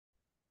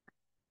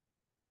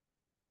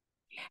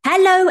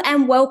Hello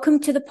and welcome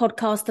to the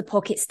podcast, The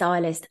Pocket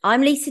Stylist.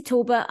 I'm Lisa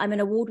Talbot. I'm an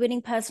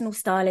award-winning personal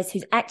stylist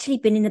who's actually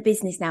been in the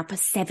business now for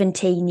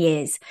 17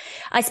 years.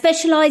 I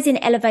specialize in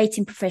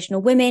elevating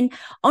professional women,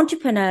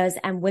 entrepreneurs,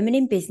 and women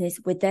in business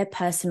with their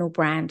personal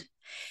brand.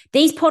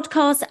 These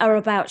podcasts are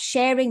about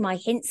sharing my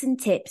hints and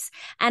tips,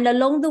 and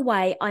along the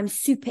way, I'm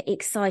super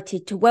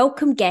excited to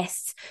welcome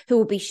guests who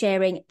will be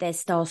sharing their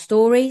style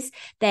stories,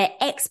 their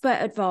expert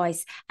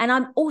advice, and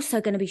I'm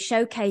also going to be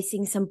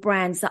showcasing some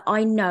brands that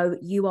I know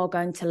you are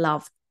going to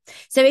love.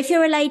 So if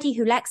you're a lady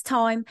who lacks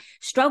time,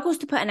 struggles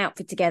to put an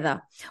outfit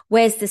together,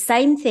 wears the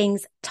same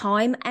things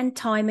time and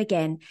time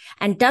again,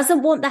 and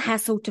doesn't want the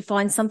hassle to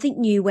find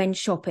something new when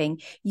shopping,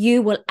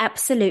 you will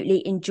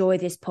absolutely enjoy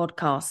this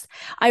podcast.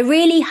 I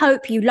really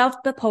hope you loved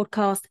the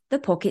podcast, The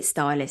Pocket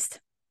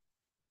Stylist.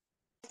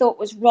 Thought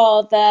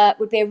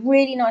would be a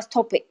really nice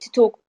topic to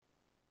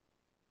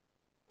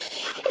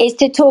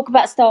talk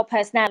about style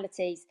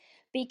personalities,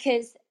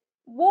 because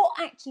what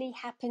actually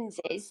happens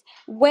is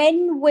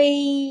when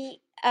we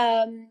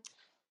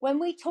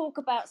talk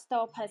about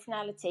style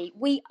personality,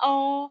 we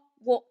are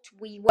what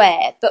we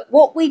wear, but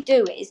what we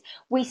do is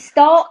we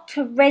start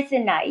to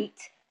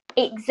resonate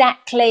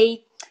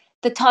exactly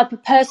the type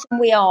of person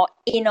we are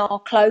in our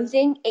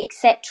clothing,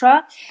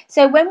 etc.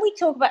 So when we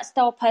talk about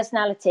style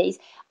personalities,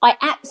 I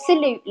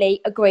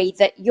absolutely agree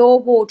that your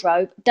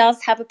wardrobe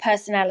does have a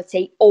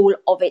personality all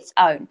of its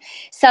own.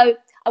 So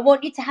I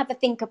want you to have a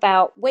think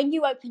about, when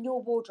you open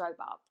your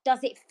wardrobe up, does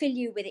it fill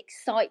you with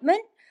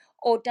excitement,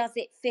 or does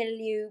it fill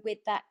you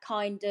with that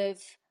kind of,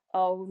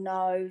 oh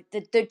no,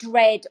 the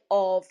dread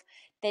of,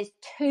 there's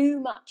too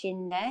much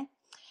in there?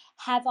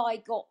 Have I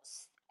got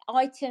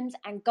items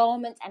and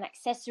garments and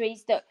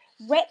accessories that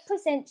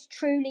represents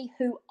truly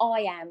who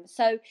I am?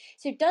 So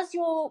does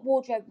your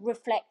wardrobe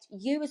reflect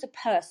you as a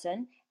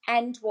person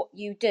and what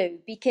you do?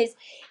 Because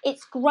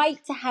it's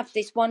great to have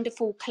this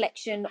wonderful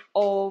collection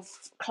of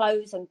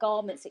clothes and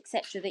garments,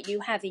 etc., that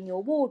you have in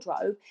your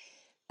wardrobe,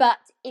 but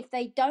if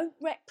they don't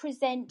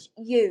represent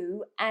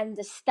you and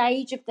the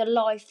stage of the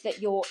life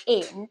that you're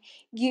in,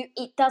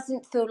 it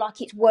doesn't feel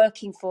like it's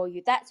working for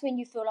you. That's when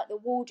you feel like the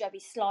wardrobe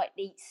is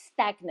slightly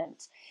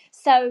stagnant.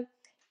 So,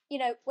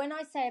 when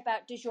I say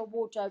about, does your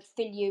wardrobe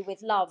fill you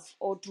with love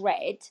or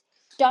dread,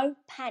 don't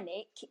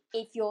panic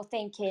if you're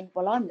thinking,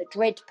 well, I'm the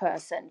dread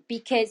person,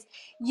 because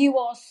you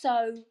are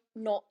so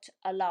not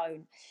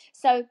alone.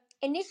 So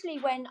initially,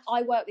 when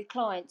I work with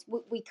clients,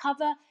 we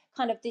cover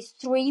kind of this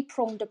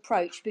three-pronged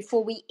approach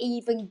before we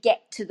even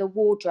get to the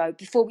wardrobe,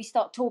 before we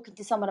start talking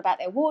to someone about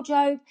their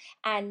wardrobe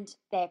and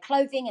their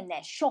clothing and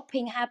their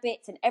shopping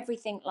habits and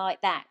everything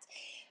like that.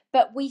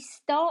 But we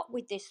start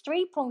with this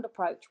three-pronged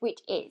approach, which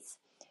is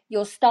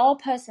your style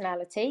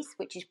personalities,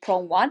 which is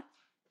prong one.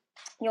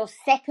 Your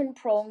second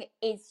prong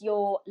is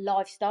your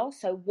lifestyle.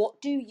 So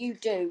what do you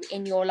do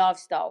in your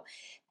lifestyle?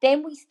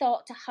 Then we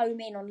start to home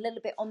in on a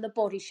little bit on the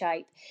body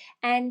shape.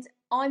 And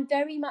I'm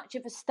very much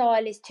of a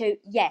stylist who,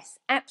 yes,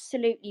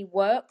 absolutely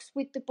works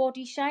with the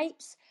body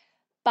shapes,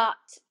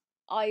 but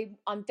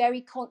I'm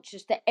very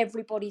conscious that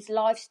everybody's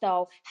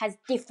lifestyle has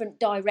different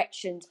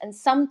directions, and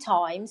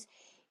sometimes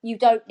you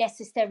don't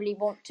necessarily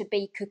want to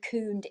be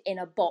cocooned in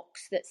a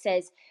box that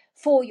says,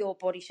 for your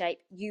body shape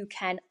you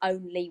can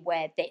only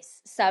wear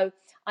this. So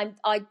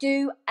I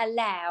do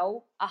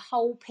allow a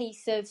whole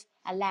piece of,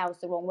 allow is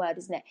the wrong word,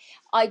 isn't it?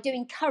 I do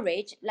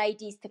encourage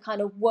ladies to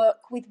kind of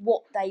work with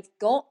what they've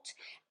got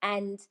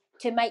and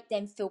to make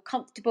them feel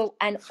comfortable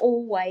and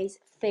always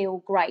feel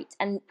great.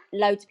 And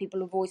loads of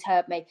people have always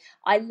heard me,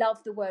 I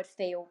love the word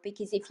feel,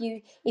 because if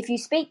you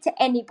speak to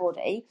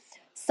anybody,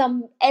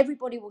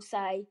 everybody will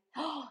say,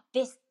 oh,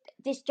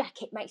 this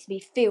jacket makes me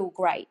feel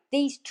great,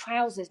 these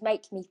trousers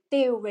make me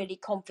feel really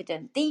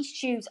confident, these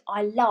shoes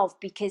I love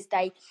because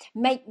they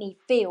make me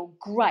feel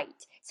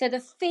great. So the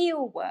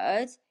feel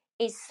word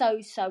is so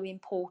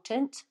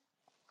important.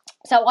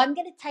 So I'm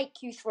going to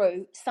take you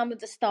through some of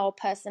the style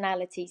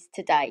personalities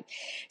today.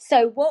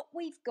 So what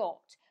we've got,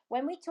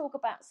 when we talk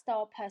about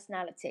style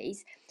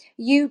personalities,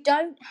 you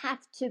don't have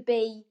to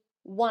be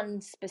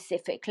one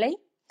specifically.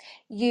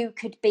 You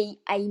could be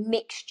a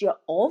mixture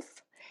of.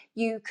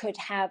 You could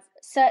have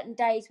certain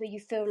days where you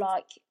feel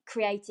like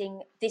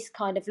creating this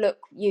kind of look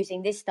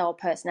using this style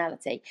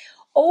personality.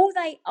 All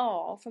they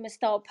are, from a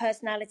style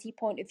personality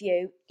point of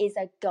view, is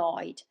a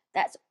guide.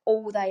 That's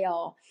all they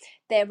are.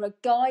 They're a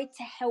guide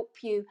to help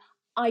you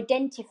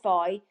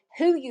identify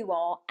who you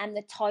are and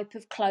the type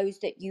of clothes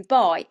that you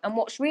buy. And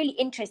what's really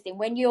interesting,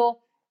 when you're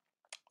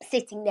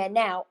sitting there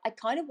now, I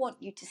kind of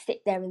want you to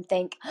sit there and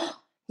think,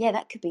 oh, yeah,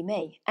 that could be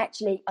me.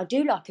 Actually, I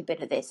do like a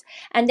bit of this.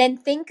 And then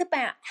think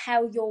about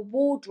how your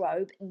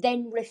wardrobe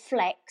then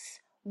reflects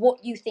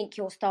what you think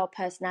your style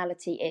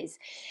personality is.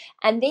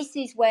 And this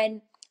is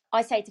when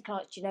I say to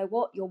clients, you know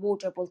what, your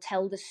wardrobe will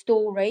tell the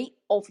story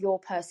of your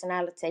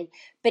personality,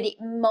 but it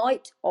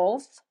might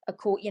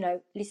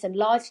listen,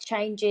 life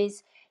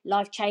changes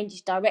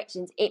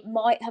directions. It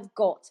might have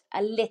got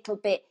a little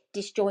bit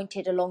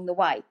disjointed along the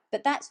way,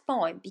 but that's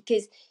fine,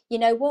 because you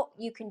know what,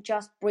 you can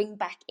just bring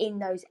back in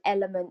those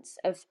elements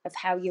of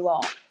how you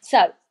are.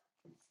 So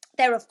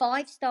There are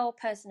 5 style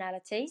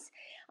personalities.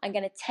 I'm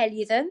going to tell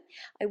you them.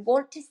 I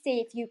want to see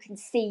if you can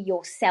see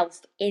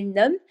yourself in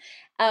them.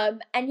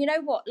 And you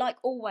know what? Like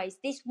always,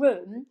 this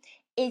room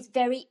is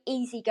very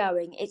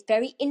easygoing. It's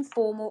very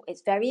informal.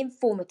 It's very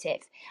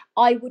informative.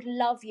 I would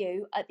love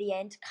you at the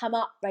end. Come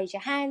up, raise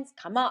your hands,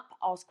 come up,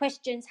 ask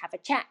questions, have a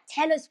chat.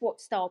 Tell us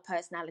what style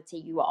personality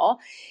you are,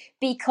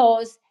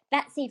 because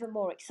that's even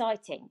more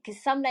exciting.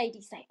 Because some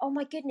ladies say, oh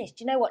my goodness,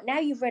 do you know what? Now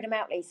you've read them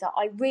out, Lisa,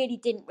 I really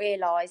didn't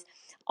realise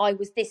I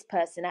was this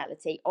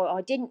personality, or I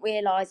didn't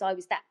realise I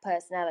was that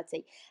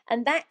personality.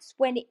 And that's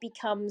when it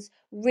becomes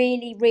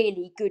really,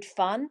 really good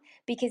fun,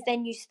 because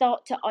then you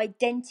start to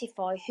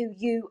identify who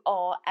you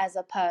are as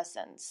a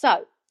person.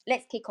 So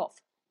let's kick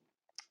off.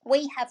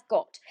 We have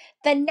got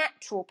the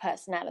natural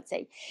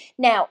personality.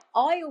 Now,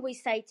 I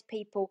always say to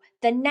people,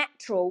 the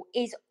natural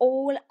is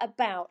all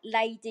about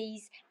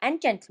ladies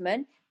and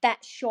gentlemen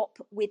that shop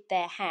with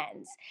their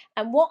hands.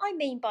 And what I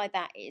mean by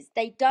that is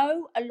they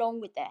go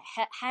along with their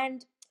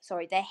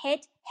their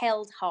head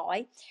held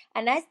high,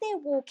 and as they're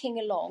walking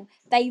along,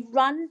 they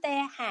run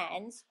their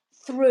hands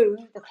through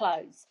the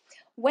clothes.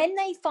 When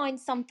they find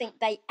something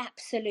they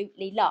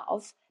absolutely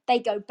love, they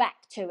go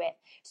back to it.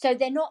 So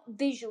they're not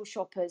visual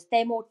shoppers,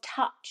 they're more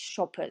touch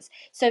shoppers.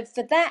 So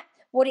for that,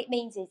 what it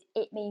means is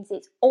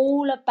it's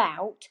all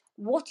about,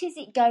 what is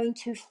it going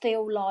to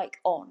feel like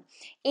on?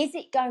 Is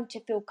it going to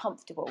feel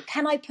comfortable?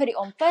 Can I put it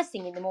on first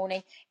thing in the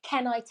morning?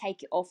 Can I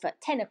take it off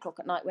at 10 o'clock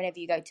at night whenever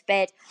you go to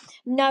bed,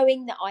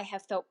 knowing that I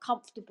have felt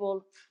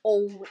comfortable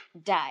all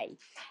day?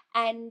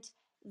 And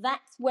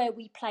that's where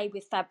we play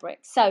with fabric.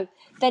 So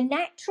the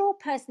natural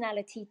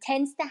personality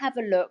tends to have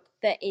a look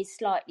that is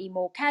slightly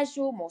more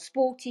casual, more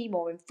sporty,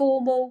 more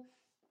informal.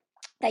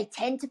 They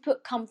tend to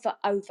put comfort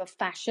over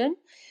fashion,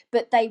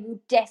 but they will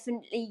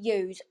definitely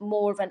use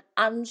more of an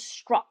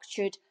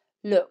unstructured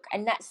look.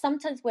 And that's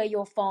sometimes where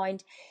you'll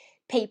find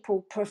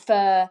people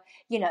prefer,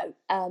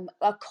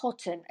 a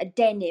cotton, a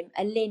denim,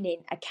 a linen,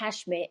 a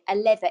cashmere, a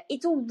leather.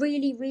 It's all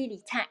really,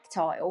 really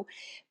tactile,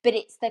 but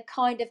it's the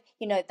kind of,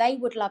 they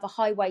would love a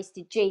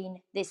high-waisted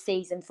jean this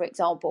season, for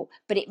example,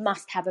 but it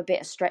must have a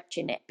bit of stretch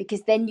in it,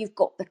 because then you've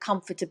got the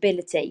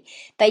comfortability.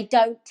 They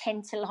don't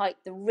tend to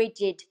like the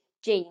rigid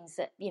jeans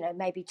that,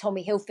 maybe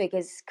Tommy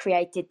Hilfiger's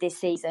created this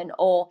season,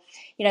 or,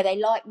 they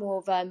like more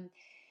of,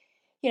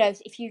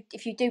 if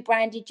you do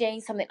branded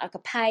jeans, something like a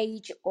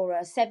Page or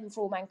a Seven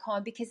for All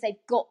Mankind, because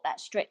they've got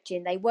that stretch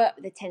in, they work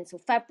with the Tencel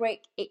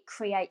fabric, it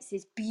creates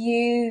this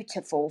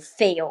beautiful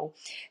feel.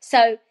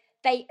 So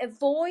they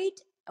avoid,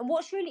 and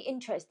what's really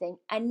interesting,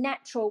 a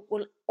natural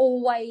will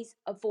always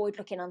avoid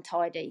looking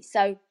untidy.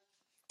 So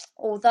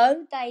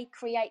although they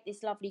create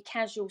this lovely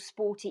casual,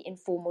 sporty,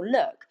 informal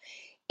look,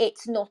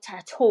 it's not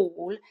at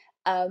all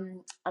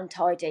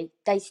untidy.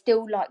 They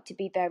still like to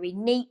be very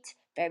neat,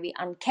 very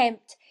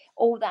unkempt,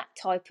 all that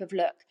type of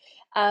look.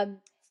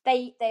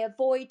 They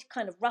avoid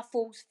kind of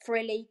ruffles,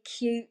 frilly,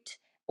 cute,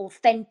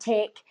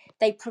 authentic.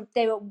 They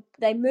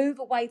move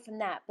away from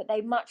that, but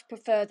they much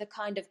prefer the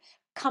kind of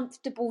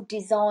comfortable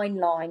design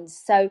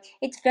lines. So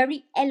it's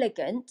very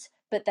elegant,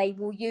 but they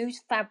will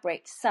use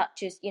fabrics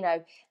such as,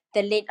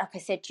 the lint, like I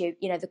said to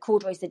you, the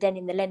corduroys, the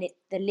denim,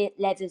 the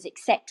leathers,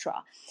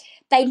 etc.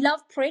 They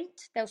love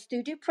print. They'll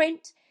still do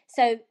print.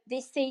 So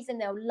this season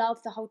they'll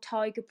love the whole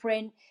tiger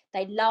print.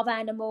 They love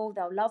animal.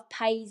 They'll love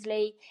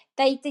paisley.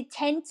 They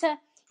tend to,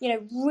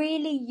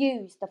 really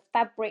use the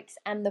fabrics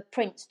and the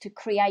prints to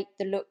create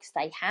the looks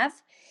they have.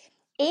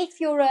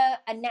 If you're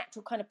a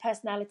natural kind of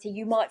personality,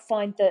 you might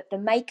find that the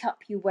makeup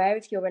you wear,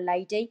 if you're a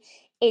lady,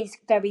 is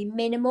very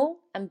minimal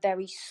and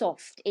very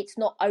soft. It's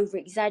not over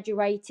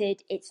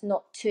exaggerated. It's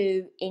not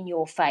too in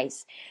your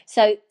face.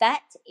 So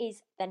that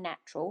is the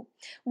natural.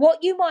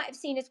 What you might have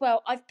seen as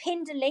well, I've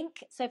pinned a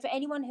link. So for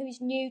anyone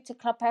who's new to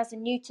Clubhouse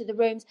and new to the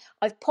rooms,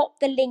 I've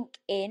popped the link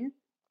in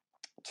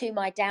to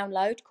my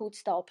download called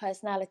Style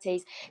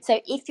Personalities.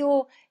 So if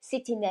you're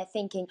sitting there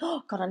thinking,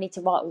 oh God, I need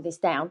to write all this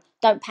down,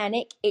 don't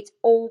panic. It's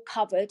all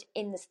covered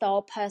in the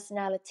Style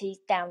Personalities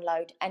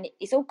download, and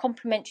it's all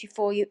complimentary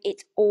for you.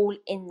 It's all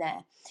in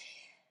there.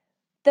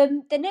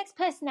 The next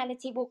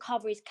personality we'll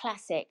cover is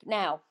classic.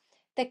 Now,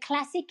 the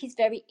classic is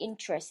very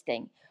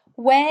interesting,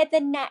 where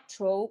the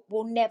natural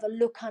will never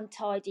look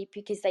untidy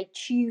because they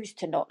choose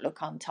to not look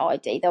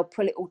untidy. They'll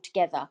pull it all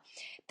together.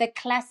 The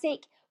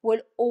classic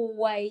will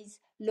always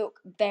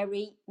look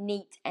very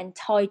neat and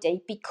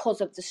tidy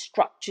because of the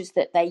structures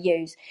that they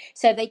use.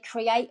 So they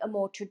create a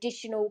more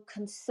traditional,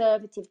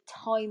 conservative,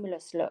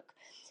 timeless look.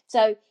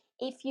 So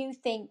if you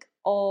think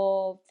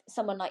of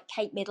someone like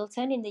Kate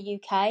Middleton in the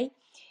UK,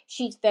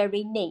 she's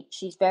very neat,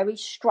 she's very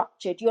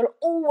structured. You'll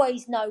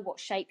always know what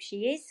shape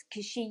she is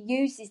because she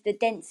uses the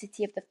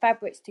density of the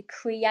fabrics to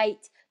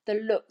create the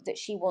look that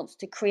she wants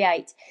to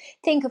create.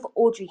 Think of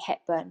Audrey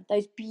Hepburn,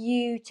 those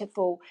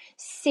beautiful,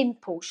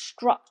 simple,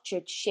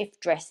 structured shift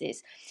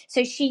dresses.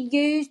 So she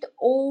used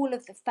all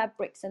of the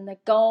fabrics and the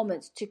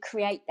garments to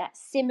create that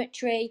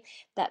symmetry,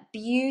 that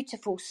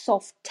beautiful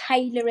soft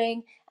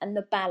tailoring and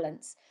the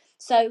balance.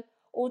 So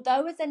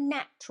although as a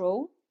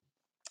natural,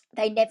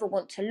 They never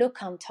want to look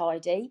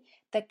untidy.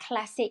 The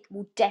classic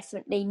will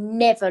definitely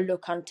never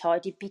look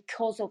untidy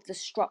because of the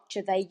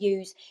structure they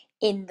use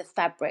in the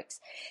fabrics.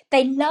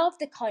 They love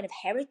the kind of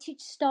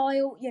heritage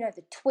style,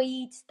 the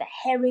tweeds, the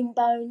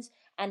herringbones,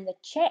 and the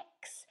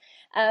checks.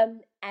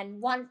 And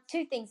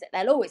two things that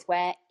they'll always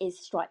wear is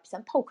stripes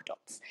and polka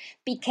dots,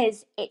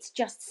 because it's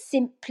just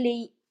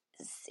simply,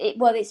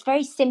 it's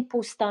very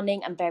simple,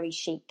 stunning, and very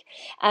chic.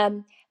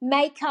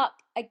 Makeup,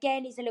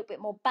 again, is a little bit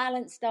more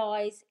balanced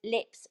eyes,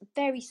 lips,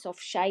 very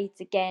soft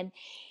shades again.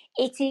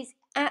 It is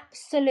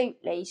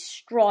absolutely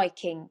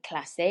striking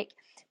classic,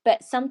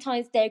 but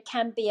sometimes there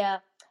can be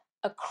a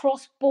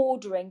cross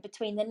bordering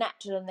between the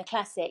natural and the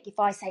classic. If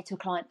I say to a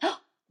client, oh,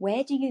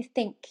 where do you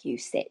think you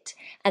sit?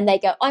 And they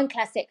go, I'm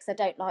classic because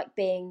I don't like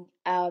being,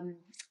 I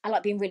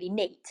like being really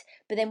neat.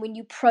 But then when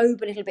you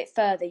probe a little bit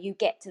further, you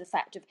get to the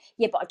fact of,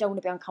 yeah, but I don't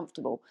want to be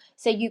uncomfortable.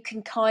 So you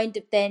can kind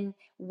of then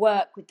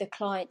work with the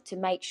client to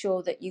make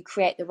sure that you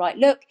create the right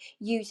look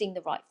using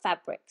the right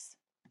fabrics.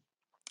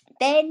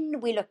 Then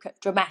we look at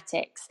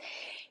dramatics.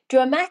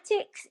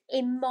 Dramatics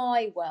in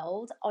my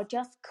world are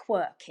just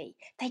quirky.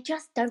 They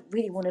just don't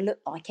really want to look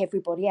like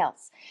everybody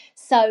else.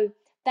 So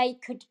they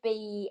could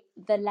be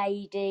the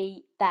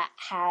lady that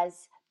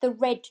has the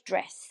red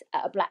dress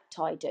at a black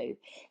tie do.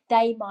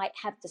 They might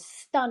have the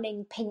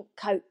stunning pink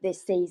coat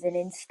this season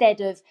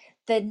instead of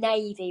the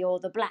navy or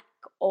the black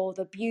or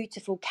the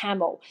beautiful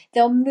camel.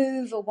 They'll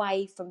move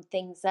away from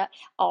things that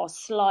are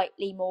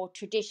slightly more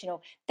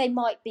traditional. They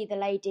might be the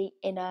lady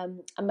in a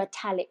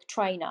metallic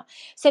trainer.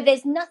 So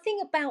there's nothing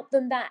about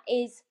them that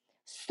is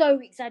so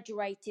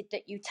exaggerated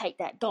that you take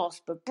that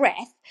gasp of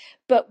breath.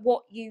 But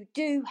what you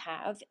do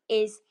have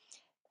is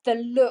the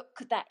look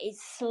that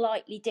is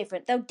slightly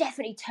different. They'll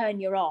definitely turn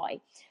your eye.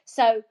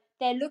 So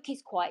their look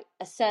is quite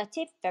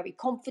assertive, very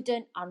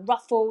confident,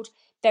 unruffled,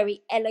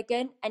 very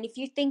elegant. And if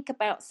you think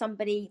about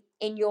somebody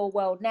in your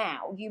world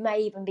now, you may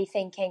even be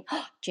thinking,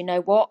 oh, do you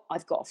know what?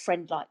 I've got a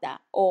friend like that,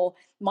 or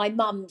my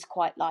mum's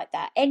quite like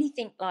that,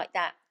 anything like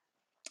that.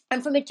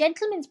 And from a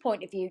gentleman's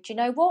point of view, do you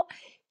know what?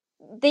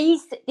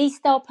 These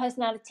style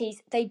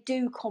personalities, they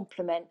do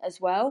complement as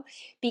well,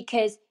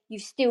 because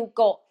you've still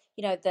got,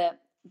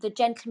 the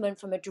gentleman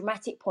from a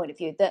dramatic point of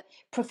view that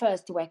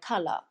prefers to wear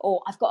colour,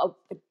 or I've got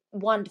a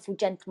wonderful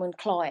gentleman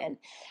client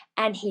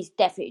and he's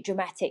definitely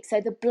dramatic,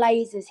 so the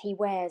blazers he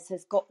wears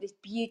has got this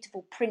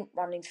beautiful print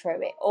running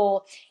through it,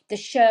 or the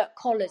shirt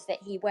collars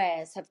that he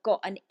wears have got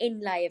an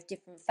inlay of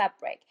different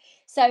fabric.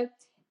 So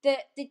the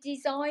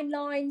design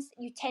lines,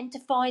 you tend to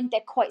find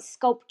they're quite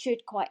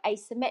sculptured, quite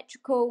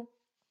asymmetrical.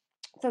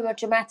 From a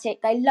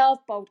dramatic, they love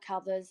bold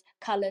colours.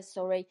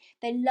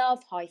 They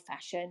love high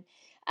fashion,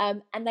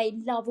 and they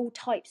love all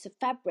types of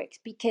fabrics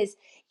because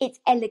it's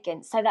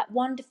elegant. So that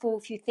wonderful,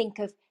 if you think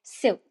of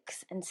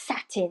silks and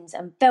satins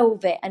and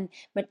velvet and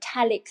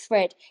metallic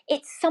thread,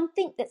 it's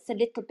something that's a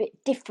little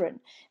bit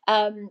different.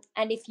 And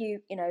if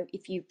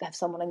you have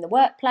someone in the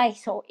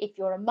workplace, or if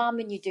you're a mum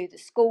and you do the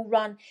school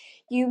run,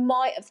 you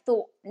might have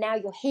thought, now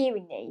you're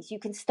hearing these, you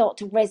can start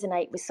to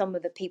resonate with some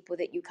of the people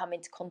that you come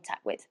into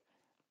contact with.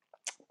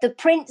 The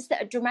prints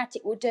that a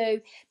dramatic will do,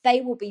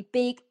 they will be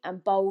big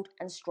and bold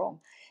and strong.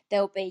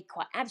 They'll be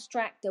quite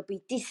abstract. They'll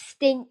be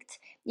distinct.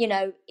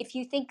 If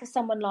you think of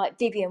someone like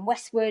Vivienne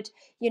Westwood,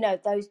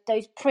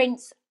 those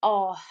prints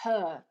are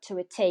her to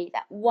a T.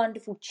 That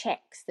wonderful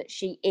checks that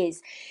she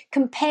is,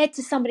 compared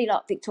to somebody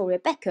like Victoria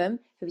Beckham,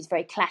 who is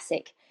very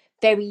classic,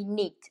 very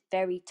neat,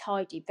 very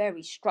tidy,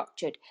 very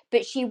structured.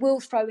 But she will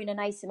throw in an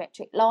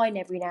asymmetric line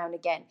every now and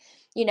again.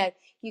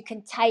 You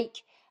can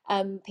take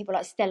people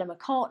like Stella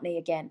McCartney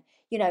again.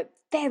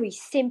 Very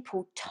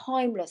simple,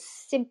 timeless,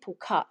 simple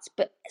cuts,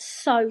 but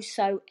so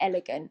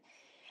elegant.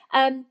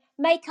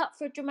 Makeup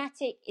for a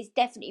dramatic is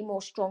definitely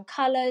more strong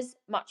colours,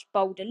 much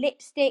bolder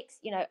lipsticks,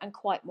 and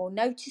quite more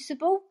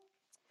noticeable.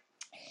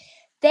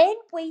 Then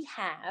we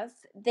have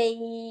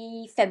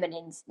the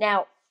feminines.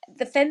 Now,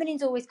 the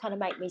feminines always kind of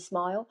make me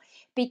smile,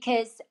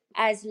 because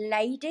as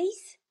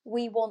ladies,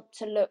 we want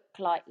to look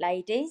like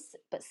ladies,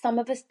 but some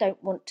of us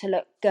don't want to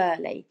look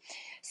girly.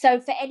 So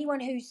for anyone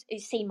who's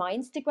seen my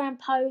Instagram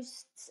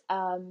posts,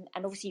 and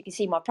obviously you can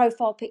see my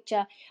profile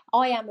picture,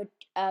 I am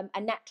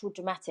a natural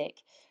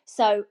dramatic.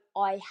 So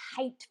I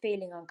hate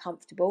feeling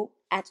uncomfortable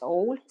at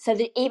all. So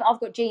even I've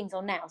got jeans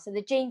on now. So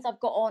the jeans I've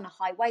got on are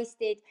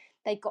high-waisted.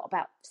 They've got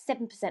about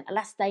 7%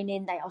 elastane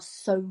in. They are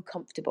so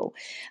comfortable.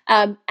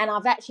 And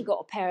I've actually got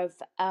a pair of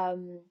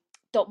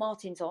Doc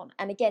Martens on.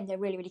 And again, they're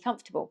really, really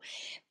comfortable.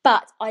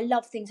 But I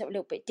love things that are a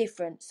little bit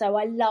different. So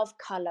I love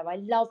colour. I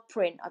love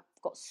print. I've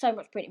got so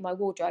much print in my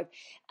wardrobe.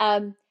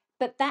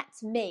 But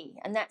that's me,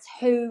 and that's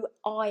who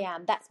I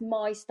am. That's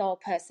my style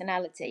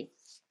personality.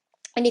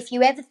 And if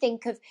you ever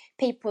think of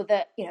people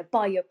that,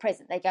 buy you a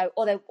present, they go,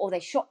 or they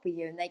shop with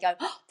you and they go,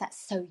 oh,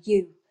 that's so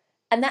you.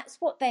 And that's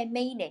what they're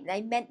meaning.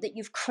 They meant that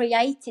you've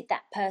created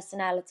that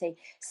personality.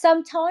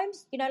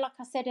 Sometimes, like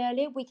I said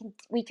earlier,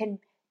 we can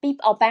be,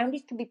 our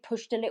boundaries can be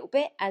pushed a little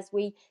bit as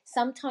we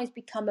sometimes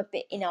become a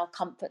bit in our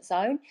comfort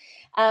zone.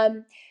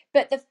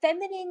 But the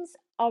feminines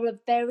are a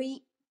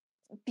very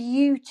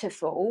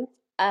beautiful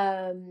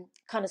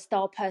kind of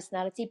style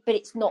personality, but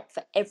it's not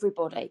for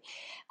everybody.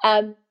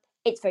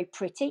 It's very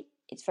pretty,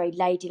 it's very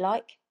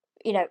ladylike.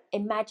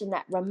 Imagine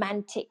that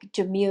romantic,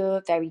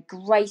 demure, very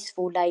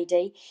graceful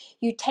lady.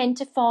 You tend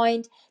to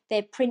find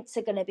their prints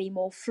are going to be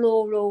more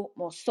floral,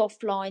 more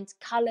soft lines,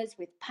 colours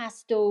with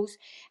pastels,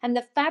 and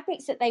the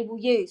fabrics that they will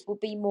use will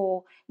be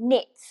more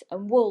knits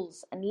and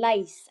wools and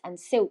lace and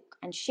silk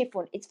and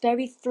chiffon. It's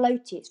very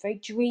floaty, it's very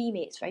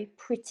dreamy, it's very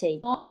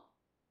pretty.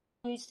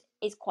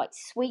 Is quite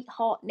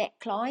sweetheart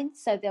neckline,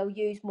 so they'll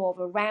use more of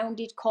a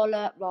rounded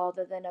collar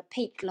rather than a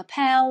peak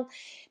lapel.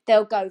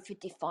 They'll go for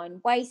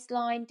defined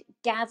waistline,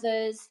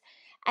 gathers,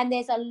 and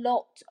there's a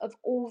lot of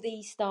all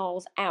these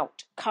styles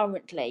out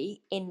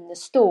currently in the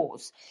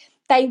stores.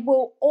 They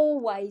will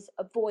always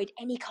avoid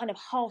any kind of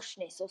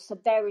harshness or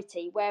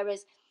severity,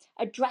 whereas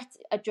a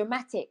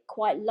dramatic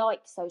quite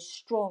likes those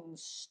strong,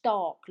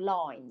 stark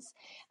lines.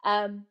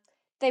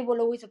 They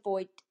will always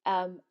avoid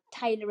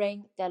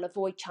tailoring. They'll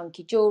avoid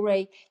chunky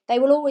jewelry. They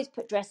will always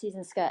put dresses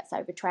and skirts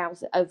over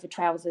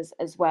trousers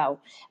as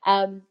well.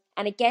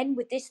 And again,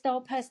 with this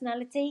style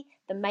personality,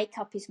 the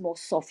makeup is more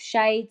soft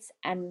shades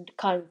and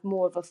kind of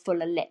more of a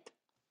fuller lip.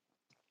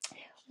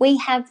 We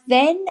have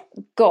then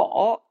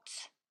got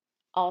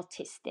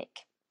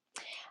artistic.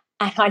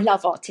 And I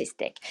love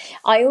artistic.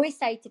 I always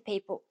say to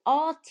people,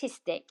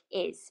 artistic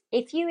is,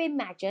 if you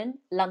imagine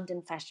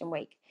London Fashion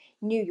Week,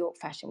 New York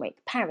Fashion Week,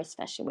 Paris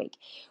Fashion Week,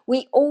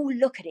 we all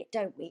look at it,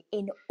 don't we,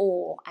 in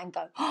awe and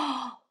go,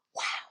 oh,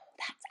 wow,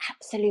 that's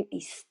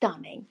absolutely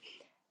stunning.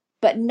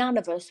 But none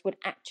of us would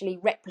actually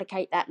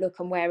replicate that look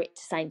and wear it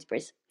to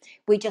Sainsbury's.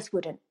 We just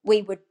wouldn't.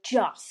 We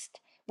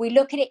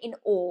look at it in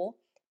awe,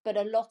 but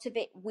a lot of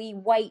it, we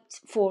wait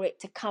for it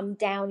to come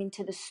down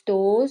into the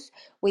stores.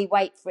 We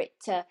wait for it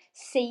to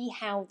see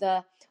how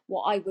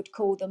what I would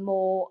call the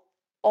more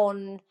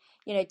on,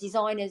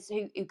 designers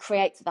who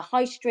create for the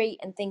high street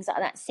and things like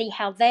that, see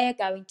how they're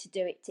going to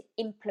do it to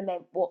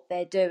implement what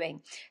they're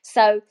doing.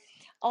 So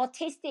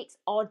artistics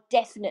are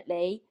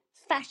definitely,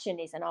 fashion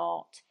is an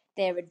art.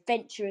 They're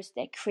adventurous,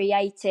 they're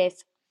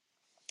creative,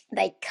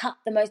 they cut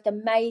the most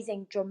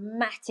amazing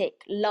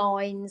dramatic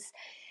lines,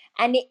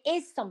 and it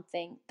is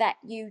something that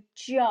you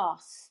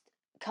just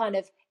kind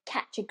of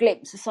catch a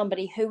glimpse of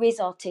somebody who is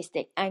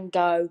artistic and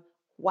go,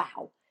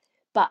 wow.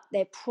 But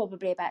they're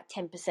probably about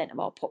 10% of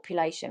our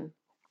population.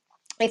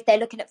 If they're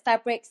looking at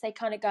fabrics, they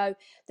kind of go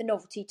the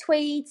novelty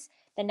tweeds,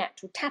 the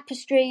natural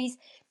tapestries.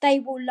 They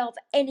will love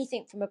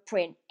anything from a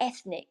print,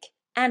 ethnic,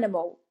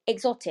 animal,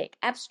 exotic,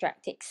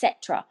 abstract,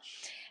 etc.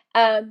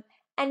 And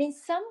in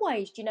some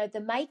ways, the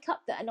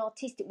makeup that an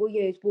artistic will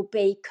use will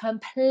be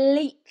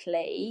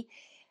completely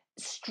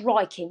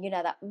striking.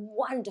 That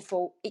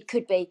wonderful, it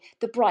could be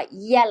the bright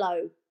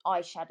yellow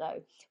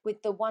eyeshadow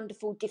with the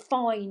wonderful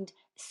defined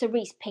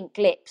cerise pink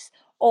lips.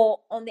 Or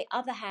on the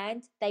other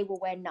hand, they will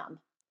wear none,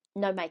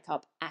 no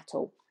makeup at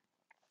all.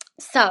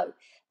 So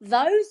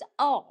those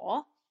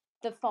are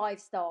the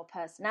 5-star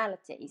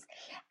personalities.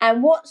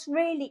 And what's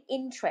really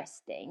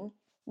interesting,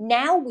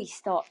 now we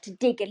start to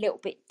dig a little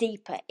bit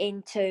deeper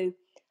into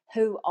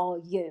who are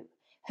you?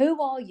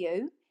 Who are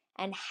you,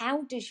 and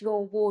how does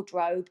your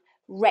wardrobe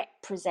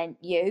represent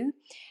you?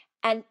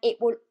 And it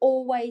will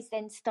always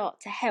then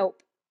start to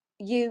help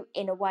you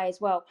in a way as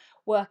well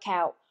work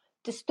out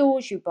the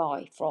stores you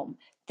buy from,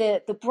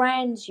 the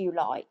brands you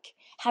like,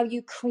 how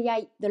you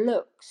create the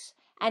looks.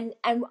 And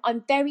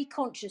I'm very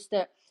conscious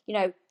that,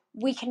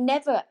 we can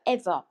never,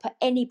 ever put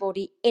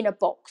anybody in a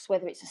box,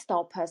 whether it's a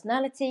style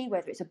personality,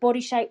 whether it's a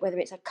body shape, whether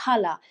it's a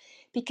colour,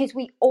 because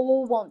we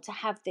all want to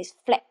have this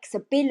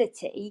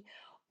flexibility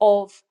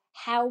of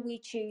how we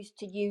choose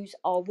to use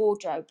our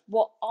wardrobe.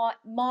 What I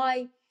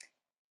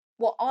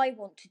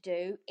want to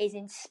do is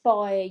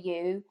inspire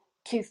you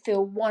to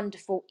feel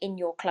wonderful in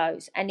your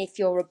clothes. And if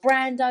you're a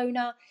brand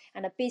owner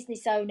and a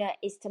business owner,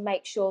 is to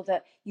make sure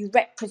that you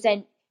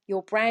represent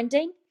your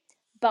branding,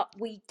 but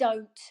we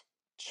don't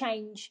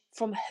change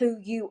from who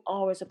you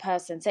are as a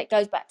person. So it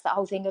goes back to that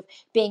whole thing of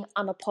being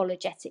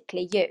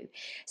unapologetically you.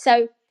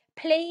 So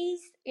please,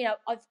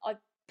 I've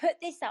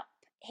put this up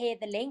here,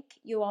 the link.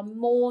 You are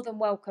more than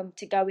welcome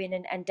to go in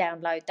and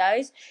download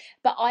those.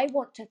 But I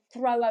want to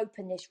throw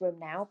open this room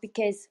now,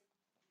 because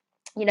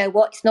you know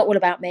what, it's not all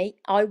about me.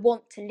 I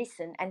want to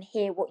listen and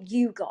hear what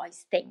you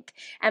guys think.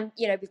 And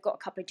we've got a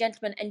couple of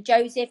gentlemen, and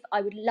Joseph, I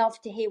would love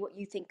to hear what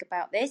you think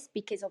about this,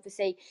 because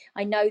obviously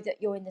I know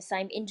that you're in the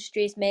same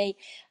industry as me,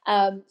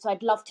 so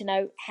I'd love to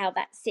know how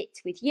that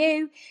sits with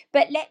you.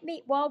 But let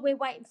me, while we're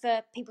waiting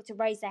for people to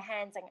raise their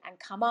hands and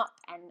come up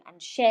and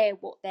share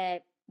what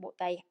they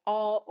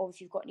are, or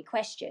if you've got any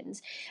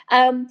questions,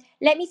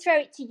 let me throw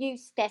it to you,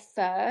 Steph,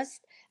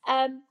 first.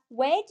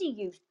 Where do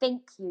you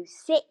think you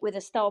sit with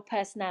a style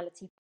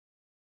personality?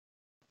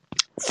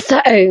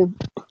 So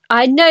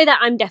I know that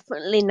I'm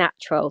definitely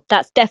natural.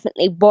 That's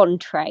definitely one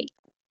trait.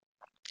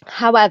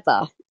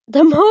 However,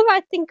 the more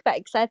I think about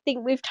it, because I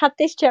think we've had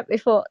this chat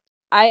before,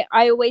 I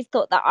always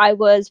thought that I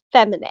was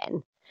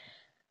feminine.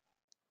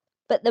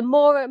 But the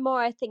more and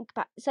more I think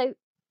about it, so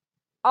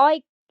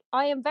I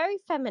I am very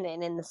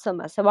feminine in the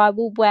summer, so I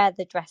will wear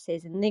the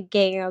dresses and the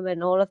gingham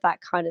and all of that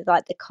kind of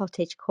like the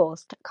cottage core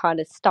kind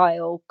of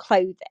style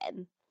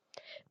clothing.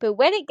 But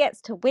when it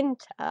gets to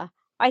winter,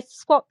 I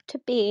swap to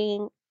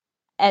being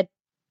a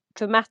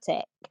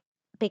dramatic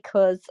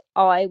because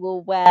I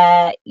will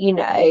wear,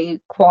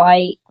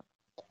 quite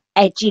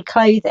edgy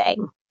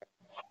clothing.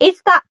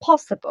 Is that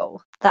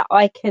possible that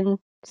I can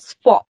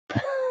swap?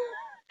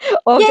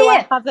 Or do I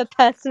Yeah. have a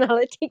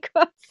personality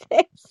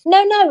crisis?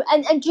 No,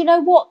 and do you know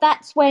what?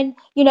 That's when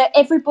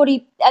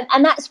everybody,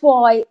 and that's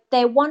why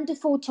they're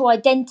wonderful to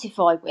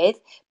identify with.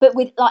 But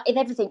with like in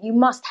everything, you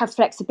must have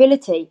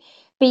flexibility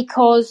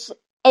because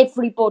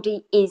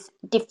everybody is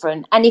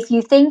different. And if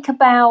you think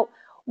about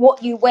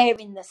what you wear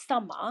in the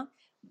summer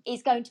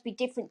is going to be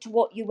different to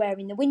what you wear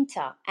in the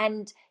winter,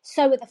 and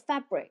so are the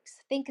fabrics.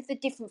 Think of the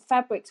different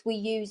fabrics we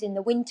use in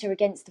the winter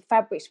against the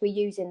fabrics we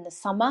use in the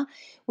summer.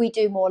 We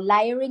do more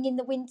layering in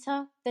the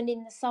winter than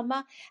in the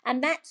summer,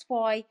 and that's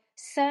why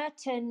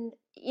certain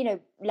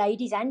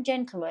ladies and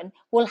gentlemen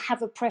will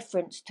have a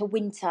preference to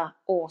winter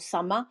or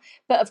summer,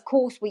 but of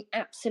course we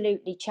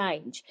absolutely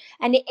change.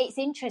 And it's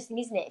interesting,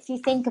 isn't it, if you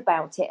think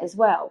about it as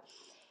well,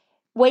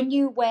 when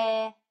you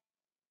wear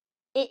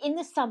in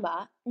the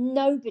summer,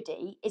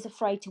 nobody is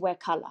afraid to wear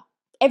colour.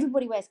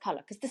 Everybody wears colour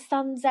because the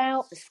sun's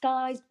out, the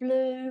sky's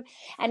blue,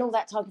 and all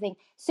that type of thing.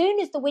 Soon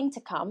as the winter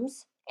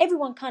comes,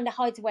 everyone kind of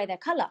hides away their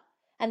colour.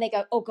 And they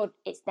go, oh God,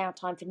 it's now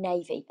time for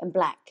navy and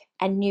black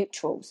and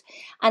neutrals.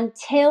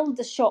 Until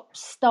the shops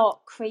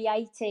start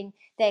creating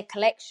their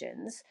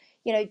collections,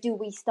 do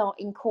we start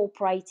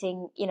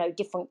incorporating,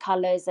 different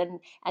colours and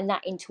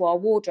that into our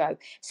wardrobe?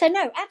 So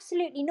no,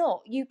 absolutely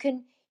not. You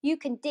can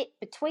dip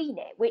between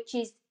it, which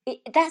is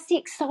that's the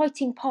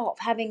exciting part of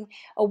having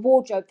a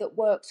wardrobe that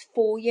works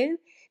for you,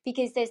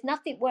 because there's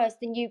nothing worse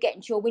than you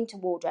getting to your winter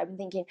wardrobe and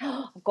thinking,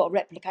 oh, I've got to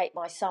replicate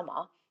my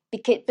summer,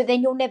 but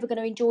then you're never going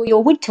to enjoy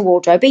your winter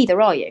wardrobe either,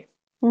 are you?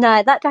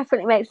 No, that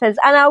definitely makes sense.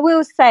 And I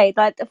will say,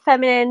 like, the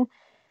feminine,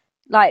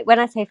 like, when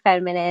I say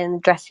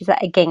feminine dresses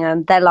that are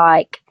gingham, they're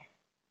like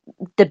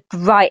the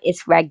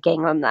brightest red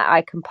gingham that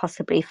I can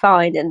possibly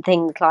find and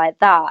things like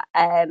that.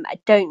 I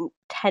don't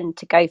tend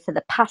to go for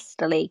the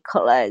pastel-y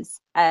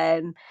colours.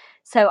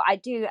 So I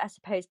do, I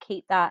suppose,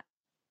 keep that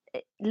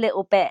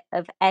little bit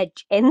of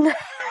edge in.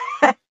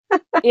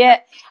 Yeah.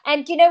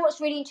 And you know what's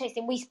really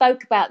interesting? We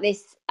spoke about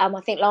this, I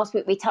think last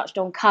week we touched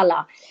on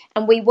colour,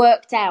 and we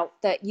worked out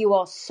that you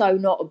are so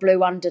not a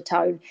blue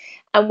undertone.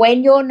 And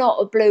when you're not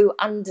a blue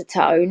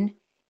undertone,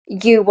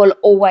 you will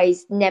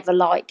always never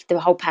like the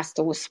whole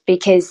pastels,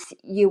 because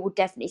you will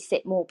definitely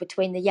sit more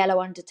between the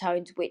yellow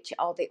undertones, which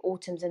are the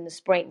autumns and the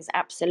springs.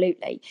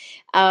 Absolutely.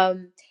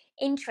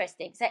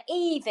 Interesting. So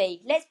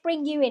Evie, let's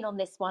bring you in on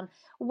this one.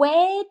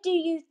 Where do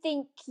you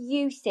think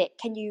you sit?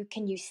 Can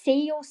you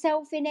see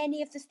yourself in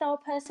any of the star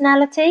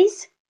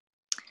personalities?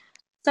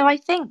 So I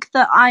think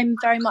that I'm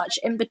very much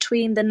in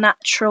between the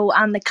natural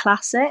and the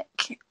classic,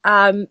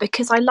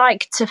 because I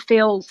like to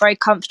feel very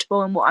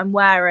comfortable in what I'm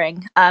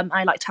wearing.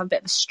 I like to have a bit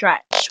of a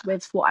stretch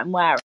with what I'm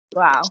wearing as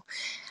well.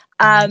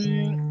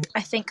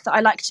 I think that I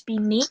like to be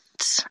neat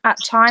at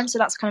times, so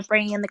that's kind of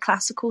bringing in the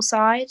classical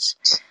side.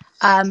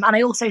 And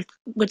I also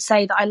would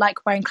say that I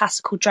like wearing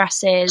classical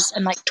dresses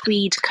and like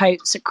tweed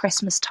coats at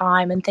Christmas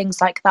time and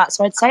things like that.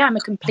 So I'd say I'm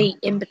a complete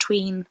in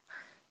between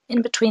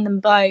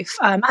them both.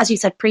 As you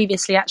said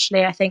previously,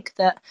 actually, I think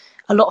that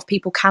a lot of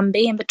people can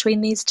be in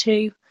between these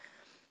two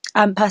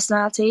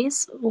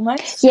personalities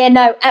almost. Yeah,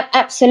 no,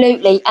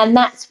 absolutely. And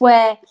that's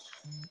where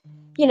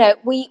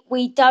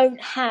we don't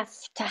have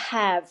to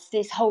have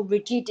this whole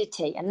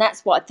rigidity, and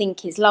that's what I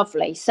think is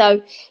lovely.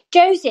 So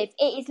Joseph,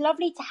 it is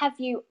lovely to have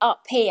you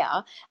up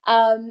here,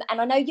 and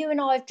I know you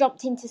and I have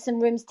jumped into some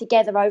rooms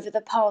together over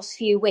the past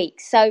few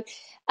weeks. So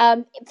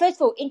first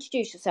of all,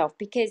 introduce yourself,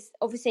 because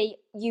obviously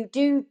you're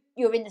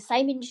in the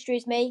same industry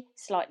as me,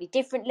 slightly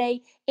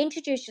differently.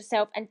 Introduce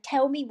yourself and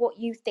tell me what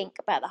you think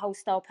about the whole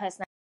style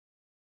personality.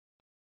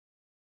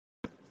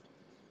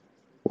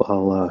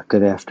 Well,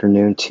 good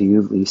afternoon to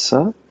you,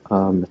 Lisa.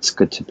 It's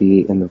good to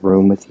be in the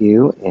room with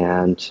you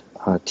and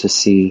to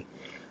see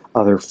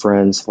other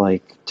friends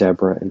like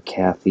Deborah and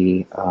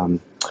Kathy,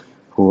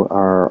 who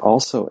are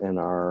also in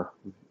our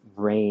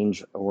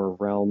range or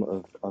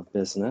realm of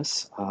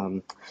business.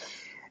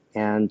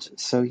 And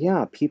so,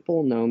 yeah,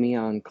 people know me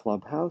on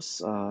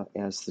Clubhouse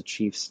as the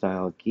Chief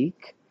Style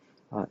Geek.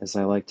 As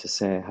I like to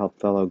say, I help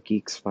fellow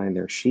geeks find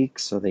their chic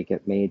so they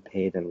get made,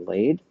 paid, and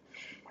laid.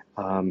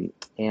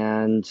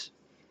 And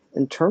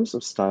in terms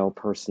of style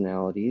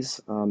personalities,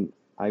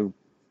 I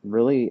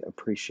really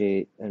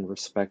appreciate and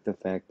respect the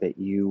fact that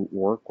you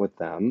work with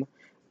them.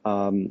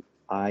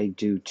 I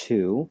do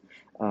too.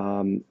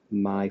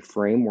 My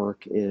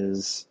framework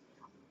is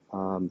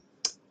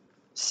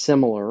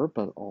similar,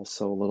 but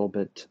also a little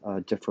bit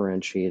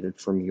differentiated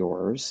from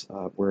yours,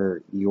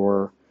 where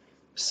your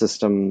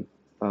system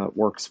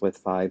works with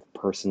 5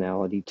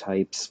 personality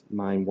types.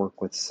 Mine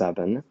work with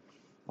 7.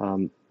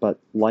 But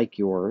like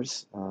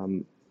yours,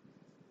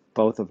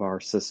 both of our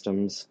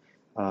systems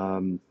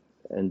and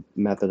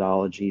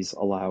methodologies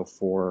allow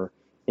for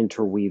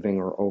interweaving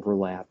or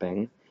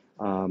overlapping.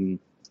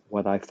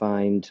 What I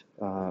find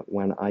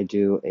when I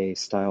do a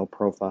style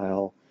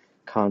profile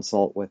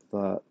consult with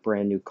a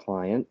brand new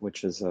client,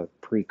 which is a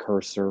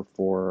precursor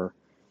for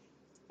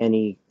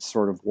any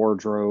sort of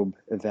wardrobe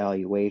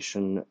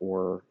evaluation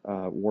or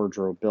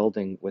wardrobe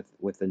building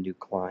with a new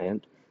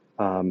client,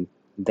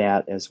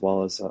 that as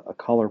well as a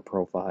color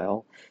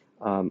profile,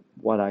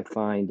 what I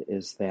find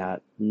is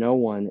that no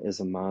one is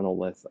a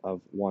monolith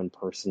of one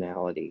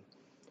personality.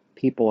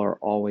 People are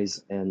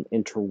always an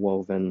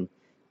interwoven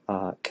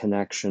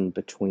connection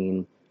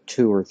between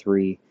two or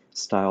three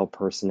style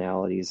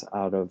personalities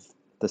out of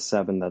the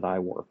 7 that I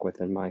work with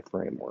in my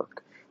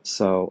framework.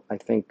 So I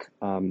think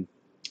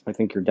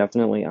you're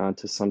definitely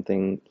onto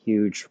something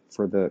huge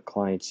for the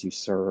clients you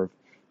serve,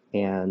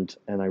 and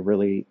I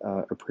really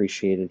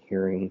appreciated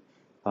hearing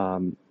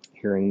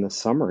the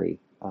summary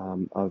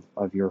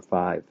of your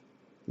 5.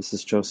 This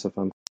is Joseph.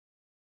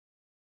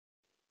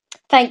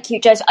 Thank you,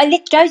 Joseph.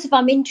 Joseph,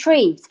 I'm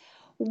intrigued.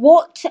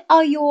 What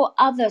are your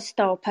other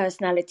style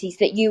personalities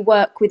that you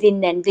work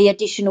within then, the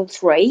additional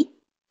 3?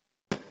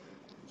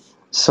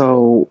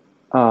 So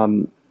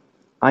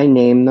I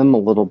name them a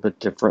little bit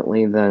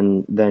differently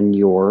than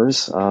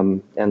yours,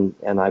 and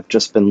I've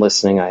just been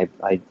listening. I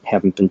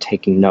haven't been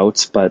taking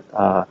notes, but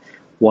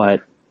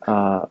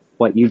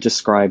what you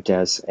described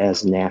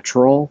as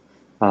natural,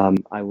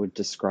 I would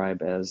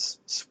describe as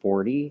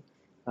sporty.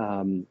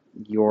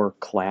 Your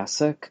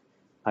classic,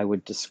 I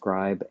would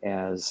describe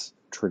as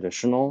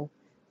traditional,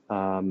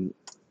 and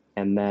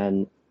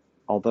then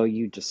although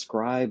you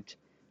described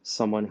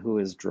someone who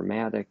is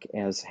dramatic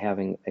as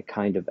having a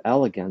kind of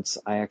elegance,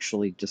 I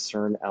actually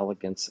discern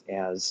elegance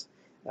as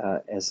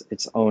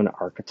its own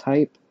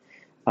archetype.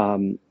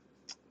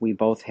 We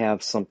both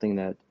have something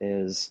that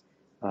is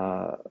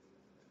uh,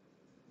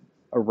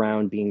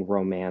 around being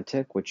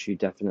romantic, which you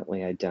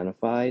definitely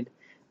identified,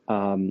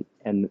 and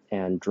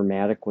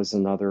dramatic was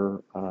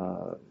another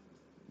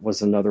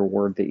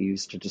word that you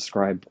used to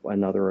describe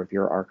another of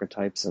your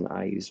archetypes, and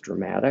I use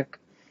dramatic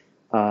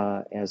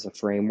as a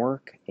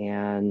framework,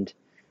 and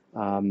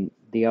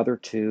the other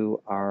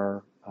 2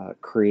 are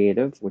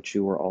creative, which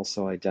you were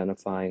also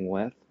identifying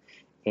with,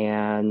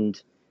 and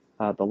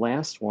the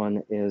last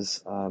one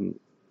is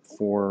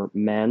for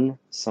men,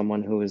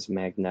 someone who is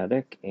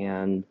magnetic,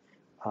 and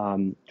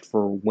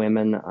for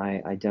women,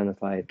 I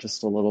identify it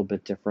just a little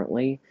bit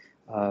differently.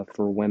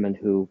 For women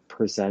who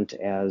present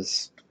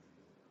as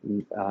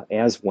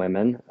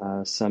women,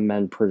 some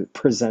men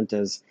present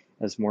as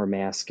more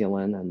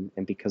masculine,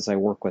 and because I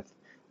work with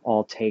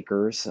all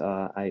takers,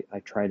 I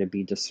try to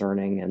be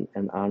discerning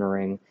and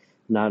honoring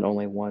not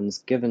only one's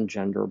given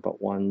gender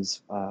but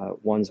one's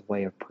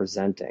way of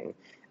presenting.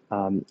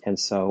 And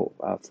so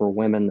for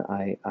women,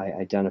 I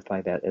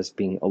identify that as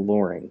being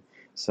alluring.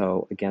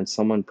 So again,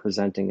 someone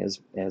presenting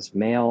as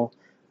male,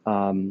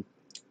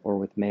 or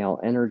with male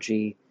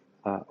energy,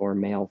 or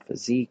male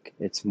physique,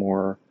 it's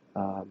more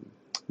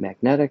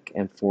magnetic,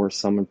 and for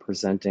someone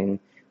presenting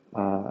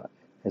uh,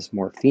 as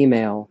more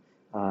female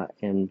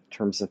in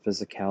terms of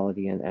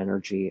physicality and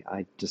energy,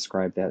 I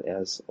describe that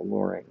as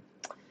alluring.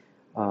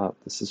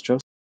 This is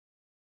Joseph.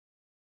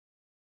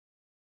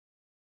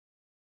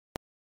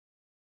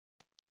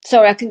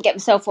 Sorry, I couldn't get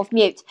myself off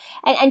mute.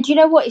 And do you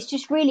know what? It's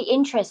just really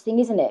interesting,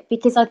 isn't it?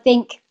 Because I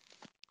think,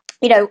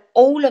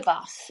 all of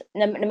us,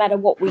 no matter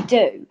what we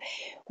do,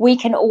 we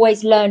can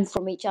always learn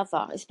from each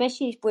other,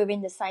 especially if we're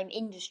in the same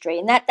industry.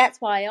 And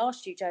that's why I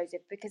asked you,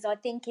 Joseph, because I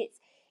think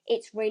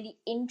it's really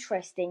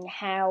interesting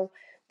how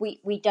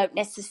we don't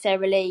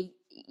necessarily,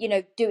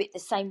 do it the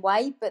same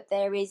way, but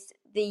there is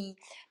the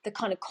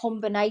kind of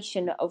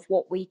combination of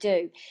what we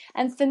do.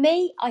 And for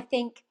me, I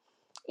think,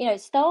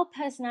 style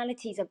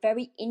personalities are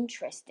very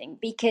interesting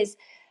because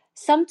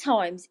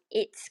sometimes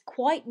it's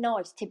quite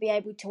nice to be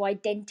able to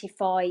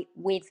identify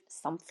with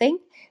something,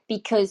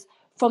 because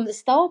from the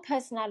style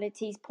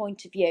personality's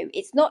point of view,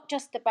 it's not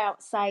just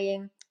about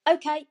saying,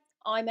 okay,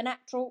 I'm a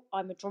natural,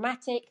 I'm a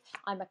dramatic,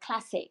 I'm a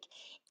classic.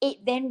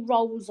 It then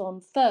rolls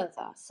on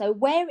further. So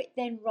where it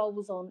then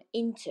rolls on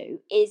into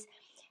is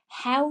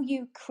how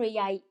you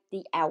create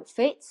the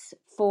outfits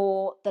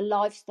for the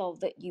lifestyle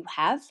that you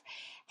have,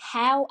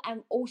 how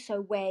and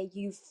also where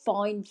you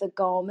find the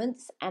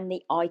garments and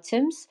the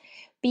items,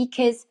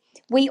 because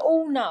we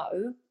all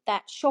know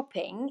that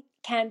shopping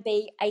can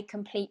be a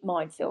complete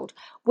minefield,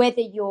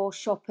 whether you're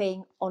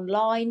shopping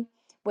online,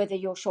 whether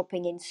you're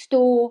shopping in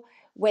store,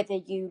 whether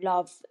you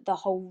love the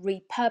whole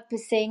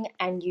repurposing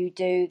and you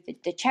do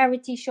the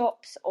charity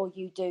shops, or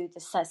you do the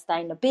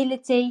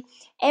sustainability,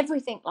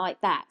 everything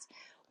like that.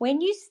 When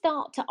you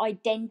start to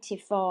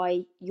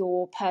identify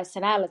your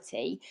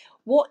personality,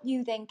 what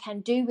you then can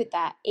do with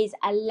that is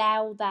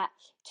allow that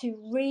to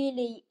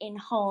really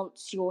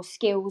enhance your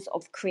skills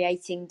of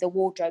creating the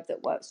wardrobe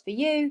that works for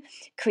you,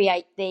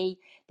 create the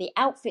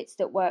outfits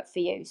that work for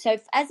you. So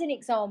as an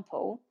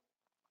example,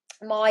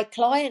 my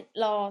client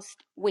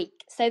last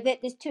week, so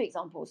there's 2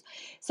 examples.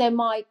 So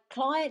my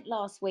client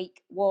last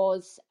week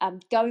was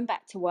going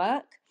back to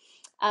work.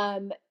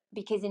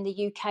 because in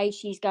the UK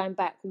she's going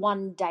back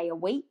 1 day a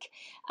week.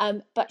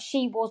 But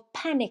she was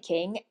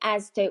panicking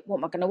as to what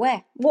am I going to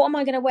wear? What am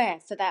I going to wear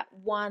for that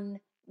 1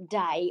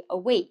 day a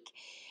week?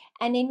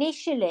 And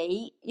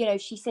initially,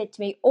 she said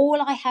to me,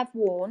 all I have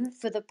worn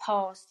for the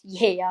past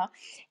year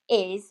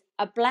is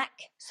a black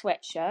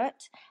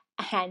sweatshirt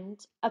and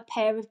a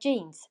pair of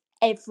jeans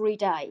every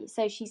day.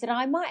 So she said,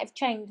 I might have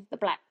changed the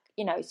black,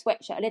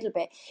 sweatshirt a little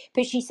bit,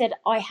 but she said,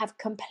 I have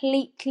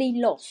completely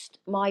lost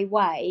my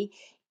way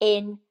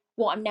in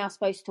what I'm now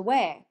supposed to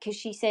wear. Because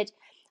she said,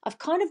 I've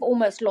kind of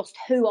almost lost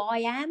who I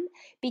am,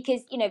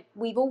 because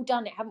we've all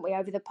done it, haven't we,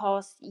 over the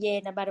past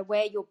year, no matter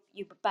where you're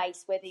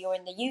based, whether you're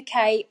in the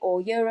UK or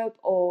Europe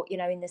or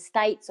in the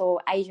States or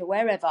Asia,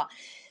 wherever.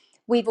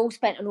 We've all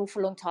spent an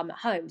awful long time at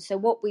home. So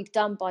what we've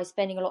done by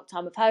spending a lot of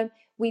time at home,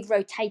 we've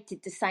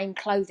rotated the same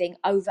clothing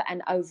over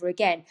and over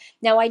again.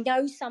 Now, I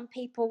know some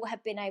people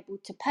have been able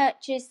to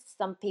purchase,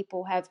 some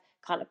people have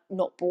kind of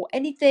not bought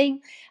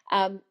anything,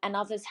 and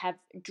others have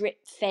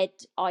drip fed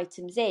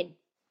items in.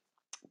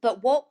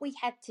 But what we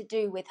had to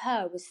do with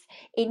her was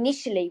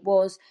initially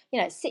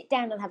sit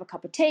down and have a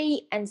cup of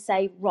tea and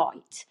say,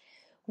 right,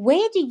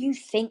 where do you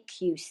think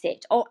you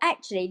sit? Or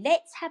actually,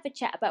 let's have a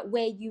chat about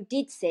where you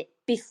did sit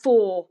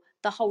before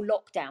the whole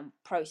lockdown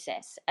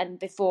process and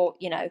before,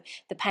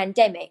 the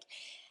pandemic.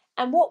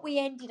 And what we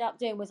ended up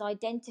doing was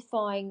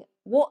identifying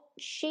what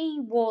she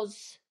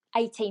was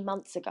 18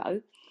 months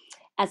ago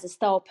as a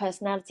style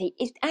personality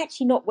is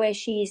actually not where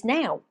she is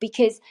now,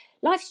 because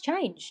life's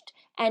changed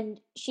and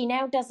she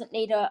now doesn't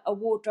need a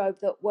wardrobe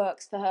that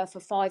works for her for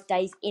 5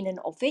 days in an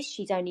office.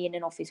 She's only in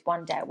an office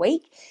 1 day a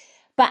week.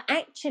 But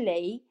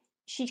actually,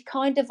 she's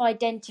kind of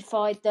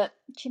identified that,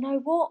 do you know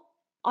what?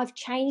 I've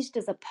changed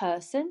as a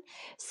person.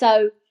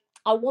 So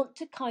I want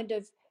to kind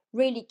of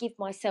really give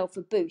myself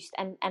a boost.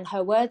 And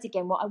her words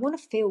again, I want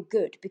to feel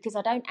good, because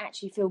I don't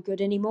actually feel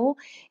good anymore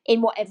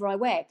in whatever I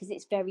wear, because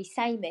it's very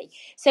samey.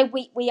 So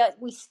we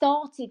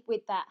started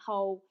with that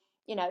whole,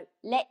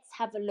 let's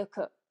have a look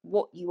at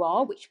what you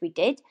are, which we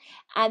did.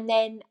 And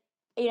then,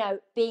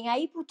 being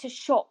able to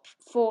shop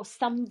for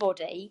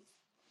somebody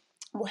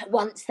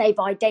once they've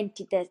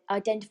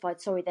identified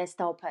their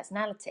style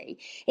personality,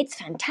 it's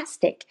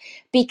fantastic,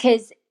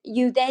 because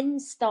you then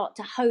start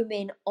to home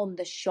in on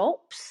the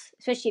shops,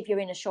 especially if you're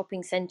in a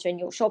shopping centre and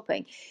you're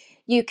shopping.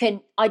 You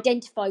can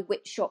identify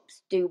which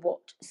shops do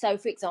what. So,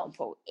 for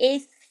example,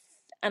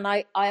 and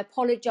I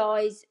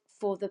apologise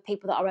for the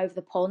people that are over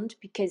the pond,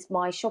 because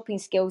my shopping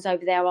skills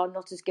over there are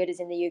not as good as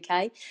in the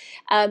UK.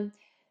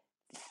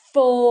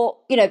 For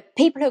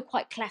people who are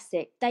quite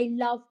classic, they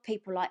love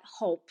people like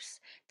Hobbs.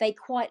 They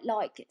quite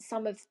like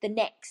some of the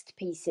Next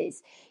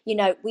pieces. We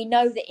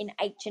know that in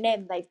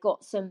H&M they've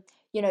got some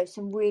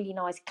really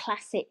nice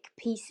classic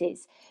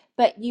pieces,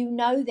 but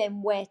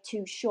then where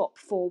to shop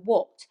for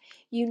what.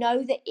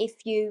 That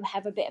if you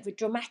have a bit of a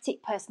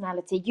dramatic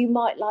personality, you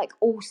might like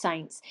All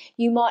Saints,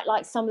 you might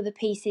like some of the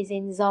pieces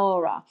in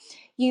Zara,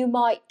 you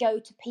might go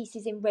to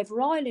pieces in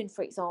River Island,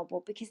 for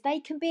example, because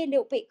they can be a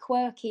little bit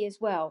quirky as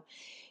well.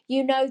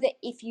 That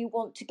if you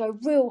want to go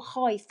real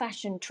high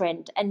fashion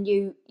trend, and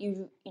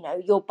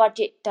your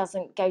budget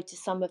doesn't go to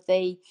some of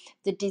the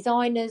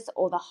designers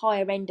or the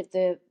higher end of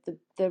the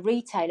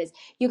retailers,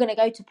 you're going to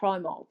go to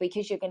Primark,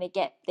 because you're going to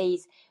get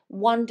these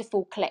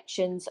wonderful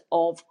collections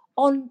of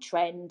on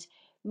trend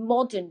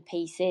modern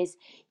pieces.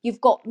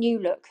 You've got New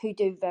Look, who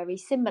do very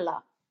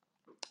similar.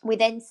 We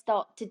then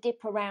start to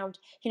dip around,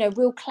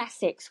 real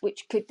classics,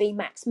 which could be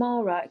Max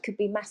Mara, it could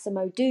be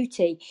Massimo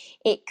Dutti,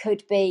 it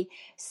could be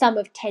some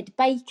of Ted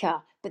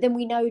Baker. But then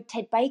we know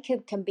Ted Baker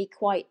can be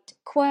quite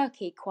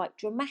quirky, quite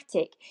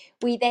dramatic.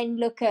 We then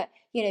look at,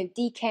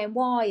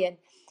 DKNY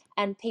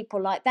and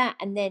people like that,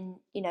 and then,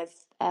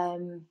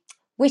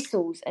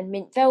 Whistles and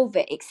Mint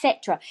Velvet,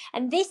 etc.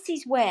 And this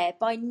is where,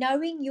 by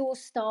knowing your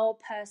style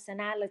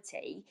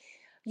personality,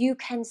 you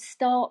can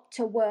start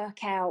to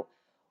work out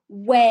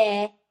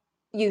where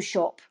you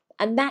shop,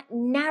 and that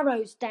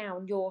narrows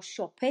down your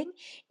shopping.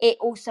 It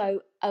also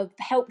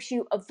helps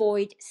you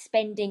avoid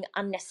spending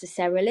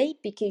unnecessarily,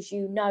 because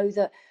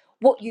that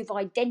what you've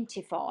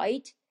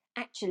identified,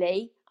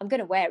 actually, I'm going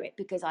to wear it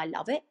because I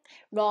love it,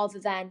 rather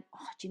than,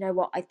 do you know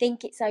what, I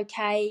think it's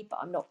okay, but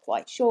I'm not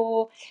quite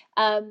sure.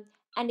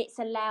 And it's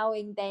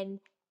allowing then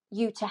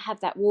you to have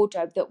that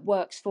wardrobe that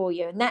works for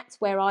you. And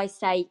that's where I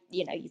say,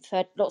 you've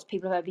heard lots of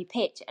people have heard me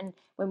pitch, and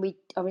when we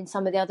are in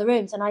some of the other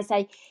rooms, and I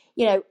say,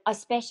 I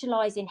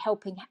specialise in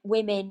helping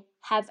women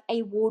have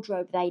a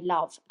wardrobe they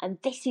love, and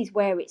this is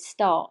where it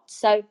starts.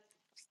 So,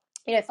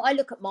 if I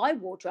look at my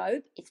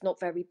wardrobe, it's not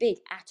very big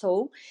at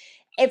all.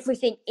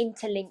 Everything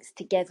interlinks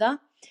together,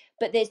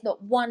 but there's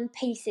not one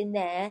piece in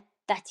there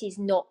that is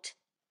not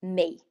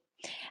me.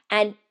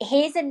 And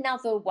here's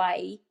another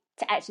way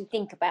to actually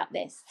think about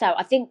this. So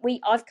I think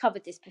I've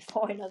covered this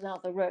before in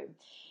another room.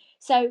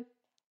 So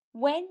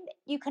when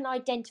you can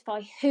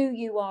identify who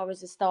you are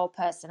as a style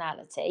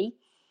personality,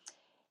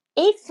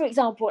 if, for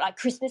example, like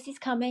Christmas is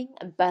coming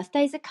and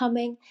birthdays are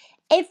coming,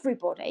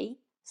 everybody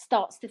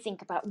starts to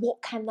think about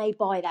what can they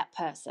buy that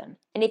person.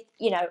 And if,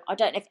 I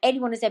don't know if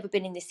anyone has ever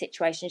been in this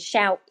situation,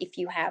 shout if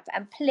you have.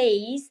 And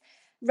please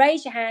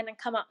raise your hand and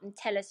come up and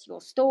tell us your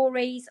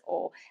stories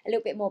or a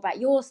little bit more about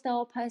your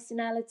style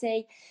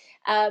personality.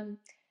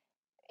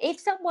 If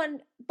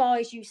someone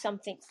buys you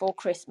something for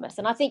Christmas,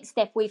 and I think,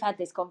 Steph, we've had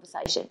this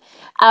conversation,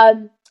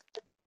 and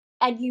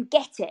you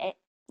get it,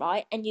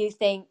 right? And you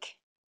think,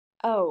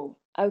 oh,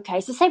 okay.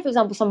 So say, for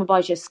example, someone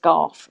buys you a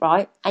scarf,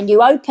 right? And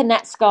you open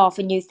that scarf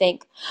and you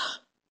think,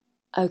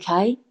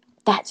 okay,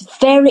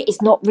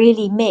 it's not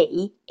really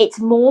me. It's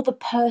more the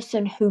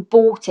person who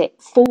bought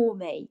it for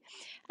me.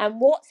 And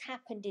what's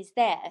happened is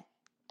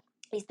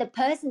the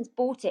person's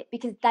bought it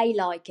because they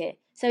like it.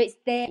 So it's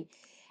there.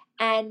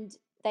 And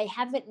they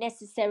haven't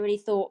necessarily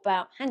thought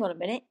about, hang on a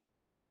minute,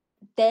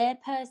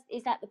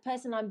 is that the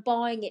person I'm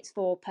buying it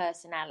for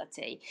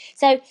personality?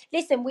 So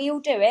listen, we all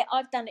do it.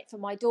 I've done it for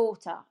my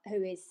daughter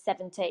who is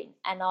 17,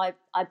 and I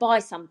buy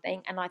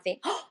something and I think,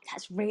 oh,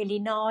 that's really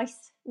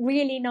nice,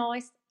 really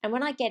nice. And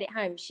when I get it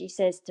home, she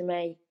says to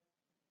me,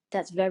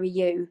 that's very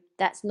you,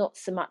 that's not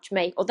so much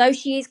me. Although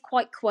she is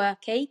quite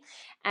quirky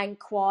and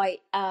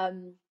quite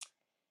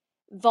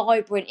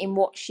vibrant in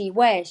what she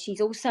wears,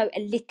 she's also a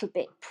little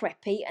bit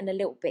preppy and a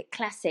little bit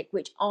classic,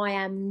 which I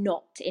am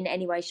not in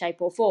any way, shape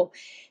or form.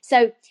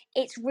 So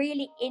it's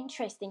really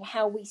interesting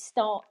how we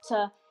start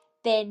to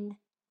then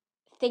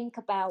think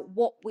about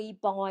what we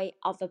buy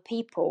other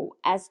people,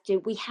 as do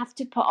we have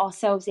to put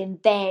ourselves in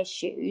their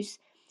shoes,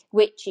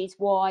 which is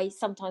why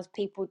sometimes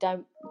people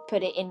don't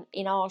put it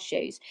in our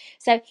shoes.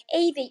 So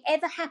Evie,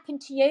 ever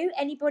happened to you?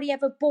 Anybody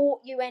ever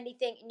bought you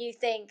anything and you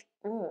think,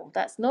 oh,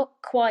 that's not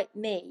quite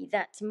me,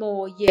 that's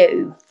more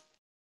you?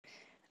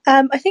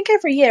 I think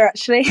every year,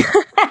 actually.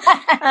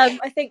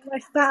 I think my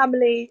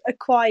family are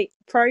quite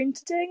prone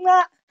to doing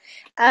that.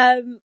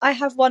 I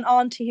have one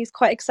auntie who's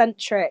quite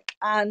eccentric,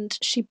 and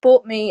she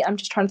bought me, I'm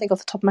just trying to think off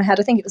the top of my head,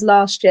 I think it was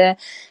last year,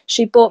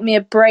 she bought me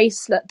a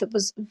bracelet that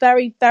was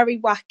very, very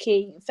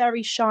wacky,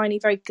 very shiny,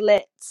 very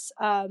glitz,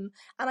 and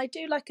I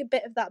do like a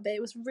bit of that, but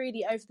it was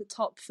really over the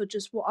top for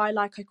just what I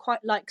like. I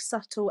quite like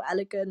subtle,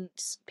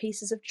 elegant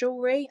pieces of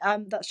jewellery.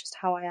 That's just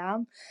how I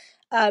am,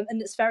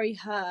 and it's very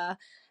her.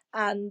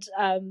 And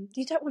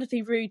you don't want to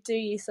be rude, do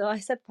you? So I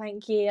said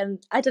thank you, and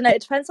I don't know,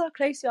 it depends how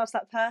close you are to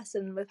that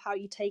person with how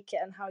you take it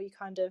and how you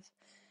kind of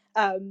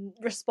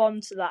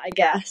respond to that, I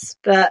guess.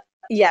 But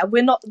yeah,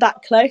 we're not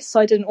that close, so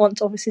I didn't want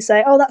to obviously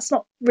say, oh, that's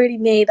not really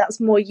me, that's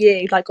more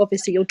you. Like,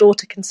 obviously your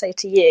daughter can say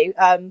to you,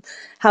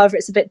 however,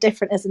 it's a bit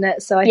different, isn't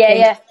it? So I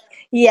think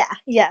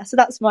yeah, so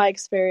that's my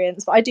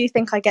experience. But I do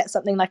think I get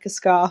something like a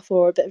scarf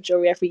or a bit of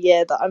jewelry every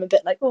year that I'm a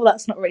bit like, oh,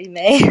 that's not really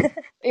me.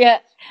 Yeah.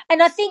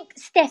 And I think,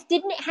 Steph,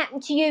 didn't it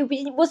happen to you?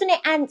 Wasn't it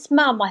Ant's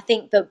mum, I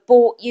think, that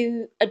bought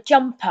you a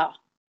jumper?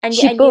 And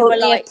She you bought were me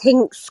like, a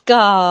pink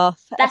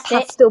scarf, a that's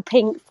it, pastel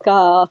pink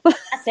scarf.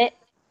 that's it.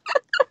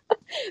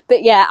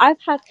 But yeah,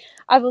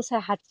 I've also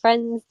had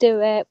friends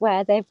do it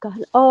where they've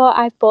gone,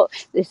 oh,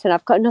 listen,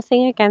 I've got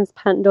nothing against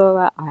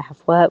Pandora. I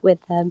have worked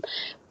with them,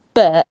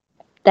 but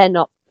they're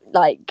not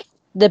like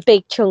the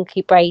big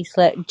chunky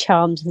bracelet and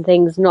charms and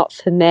things, not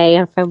for me.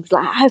 And a friend was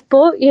like,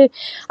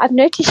 I've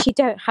noticed you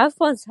don't have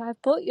one, so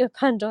I've bought you a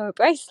Pandora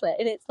bracelet.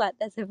 And it's like,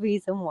 there's a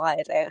reason why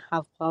I don't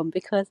have one,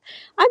 because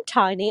I'm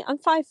tiny, I'm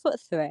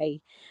 5'3",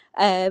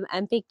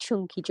 and big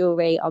chunky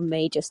jewelry on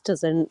me just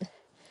doesn't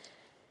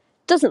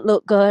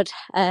look good.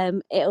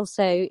 It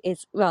also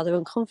is rather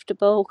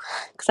uncomfortable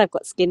because I've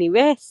got skinny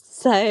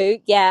wrists. So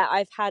yeah,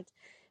 I've had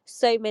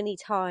so many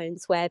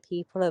times where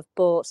people have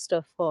bought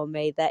stuff for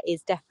me that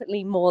is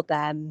definitely more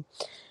them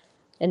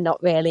and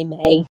not really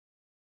me.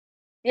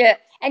 Yeah.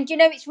 And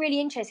it's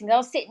really interesting. I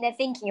was sitting there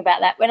thinking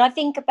about that. When I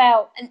think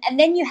about, and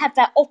then you have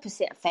that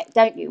opposite effect,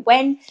 don't you?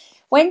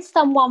 When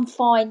someone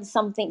finds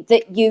something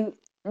that you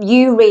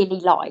really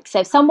like.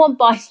 So if someone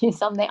buys you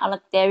something, I'm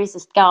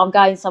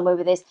going somewhere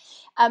with this.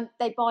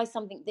 They buy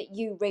something that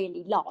you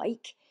really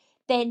like,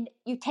 then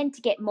you tend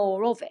to get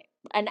more of it.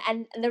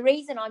 And the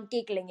reason I'm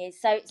giggling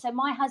is so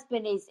my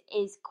husband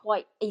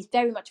he's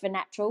very much of a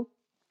natural.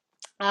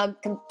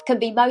 Can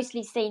be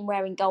mostly seen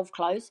wearing golf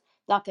clothes,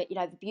 like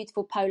the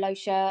beautiful polo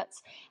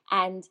shirts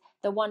and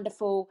the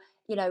wonderful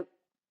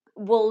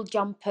wool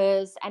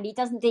jumpers, and he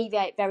doesn't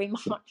deviate very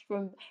much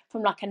from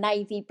like a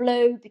navy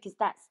blue, because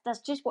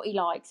that's just what he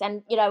likes.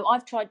 And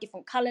I've tried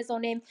different colors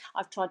on him,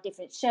 I've tried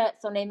different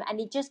shirts on him, and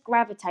he just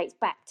gravitates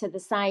back to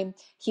the same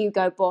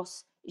Hugo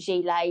Boss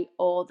gilet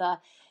or the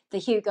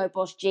Hugo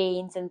Boss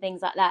jeans and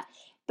things like that.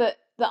 But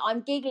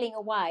I'm giggling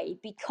away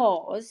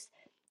because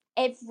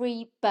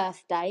every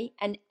birthday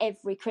and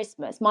every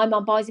Christmas, my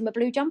mum buys him a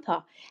blue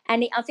jumper.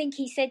 And I think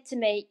he said to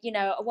me,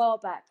 a while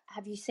back,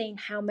 have you seen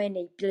how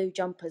many blue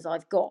jumpers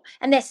I've got?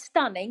 And they're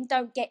stunning,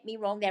 don't get me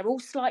wrong. They're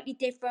all slightly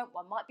different.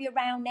 One might be a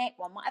round neck,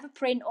 one might have a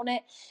print on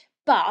it,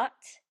 but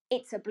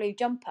it's a blue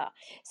jumper.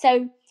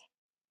 So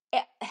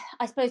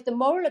I suppose the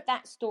moral of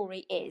that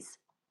story is,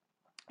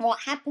 what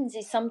happens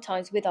is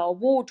sometimes with our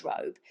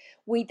wardrobe,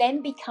 we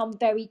then become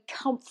very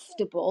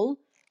comfortable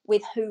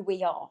with who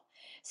we are.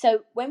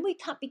 So when we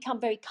become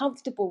very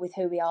comfortable with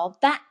who we are,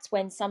 that's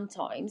when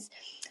sometimes,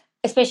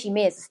 especially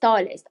me as a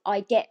stylist,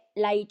 I get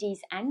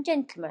ladies and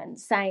gentlemen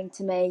saying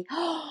to me,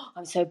 oh,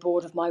 I'm so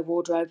bored of my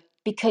wardrobe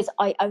because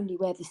I only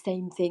wear the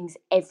same things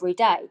every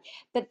day.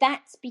 But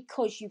that's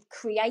because you've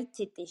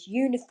created this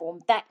uniform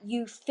that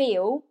you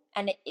feel,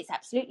 and it's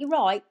absolutely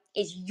right,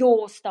 is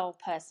your style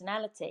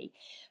personality.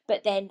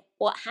 But then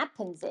what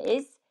happens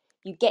is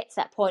you get to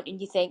that point and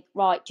you think,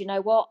 right, do you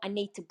know what? I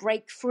need to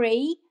break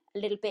free a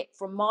little bit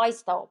from my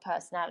style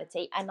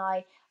personality, and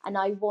I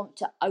want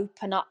to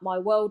open up my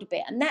world a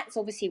bit. And that's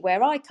obviously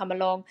where I come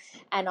along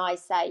and I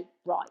say,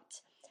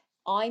 right,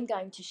 I'm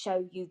going to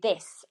show you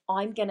this.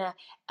 I'm going to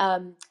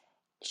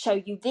show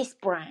you this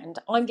brand.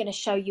 I'm going to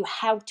show you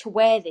how to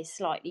wear this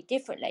slightly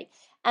differently.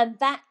 And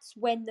that's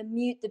when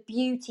the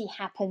beauty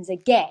happens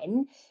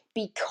again,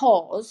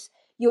 because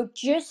you're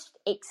just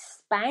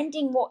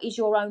expanding what is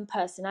your own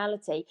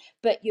personality,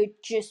 but you're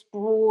just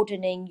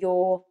broadening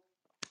your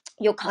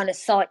kind of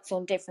sights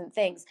on different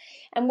things.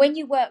 And when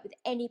you work with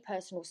any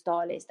personal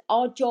stylist,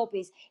 our job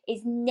is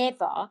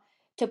never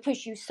to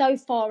push you so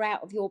far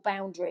out of your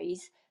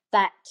boundaries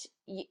that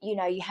you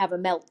know you have a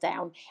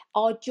meltdown.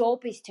 Our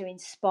job is to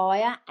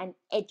inspire and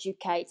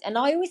educate. And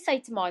I always say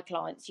to my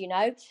clients, you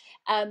know,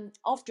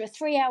 after a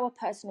 3-hour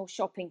personal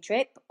shopping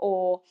trip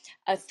or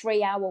a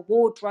 3-hour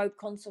wardrobe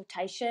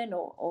consultation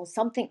or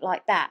something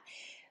like that,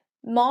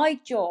 my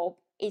job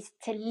is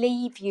to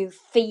leave you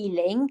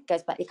feeling,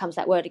 goes back, it comes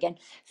that word again,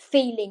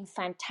 feeling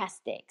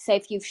fantastic. So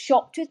if you've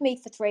shopped with me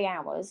for 3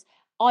 hours,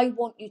 I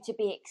want you to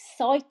be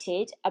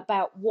excited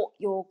about what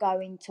you're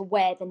going to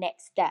wear the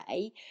next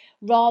day,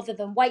 rather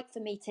than wait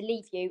for me to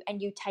leave you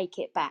and you take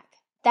it back.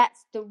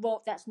 That's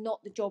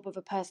not the job of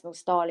a personal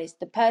stylist.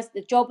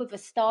 The job of a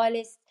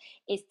stylist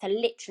is to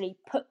literally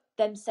put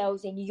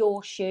themselves in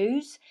your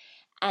shoes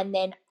and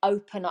then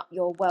open up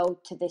your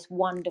world to this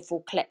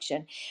wonderful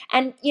collection.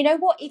 And you know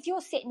what? If you're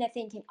sitting there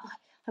thinking, oh,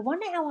 I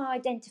wonder how I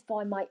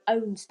identify my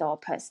own style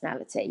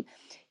personality,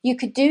 you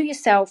could do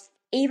yourself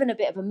even a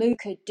bit of a move. You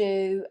could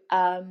do,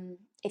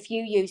 if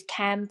you use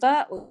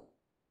Canva, or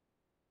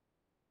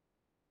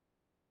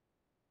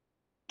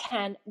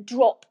can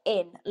drop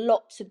in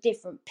lots of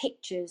different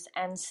pictures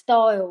and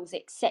styles,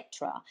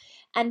 etc.,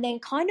 and then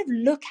kind of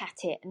look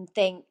at it and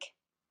think,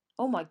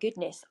 oh my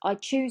goodness, I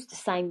choose the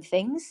same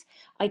things.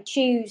 I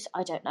choose,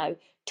 I don't know,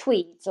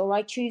 tweeds, or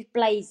I choose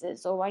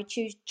blazers, or I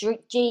choose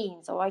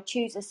jeans, or I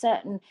choose a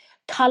certain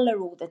colour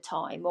all the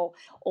time,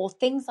 or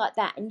things like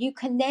that. And you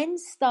can then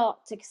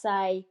start to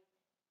say,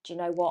 do you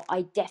know what?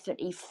 I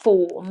definitely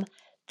form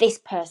this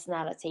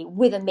personality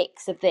with a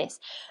mix of this.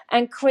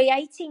 And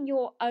creating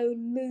your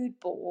own mood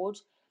board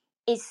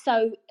is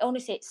so,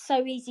 honestly, it's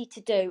so easy to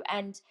do.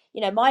 And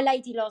you know, my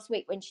lady last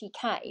week, when she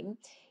came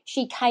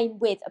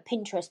with a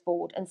Pinterest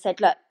board and said,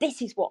 look, this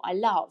is what I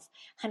love.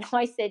 And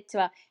I said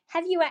to her,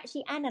 have you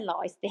actually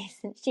analysed this?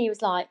 And she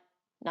was like,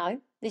 no,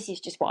 this is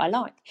just what I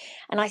like.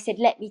 And I said,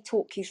 let me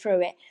talk you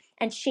through it.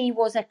 And she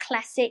was a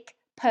classic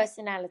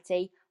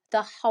personality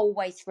the whole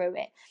way through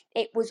it.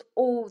 It was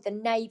all the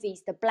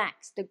navies, the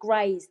blacks, the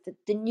greys,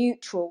 the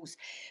neutrals,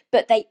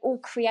 but they all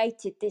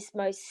created this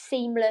most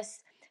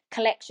seamless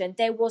collection.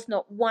 There was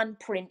not one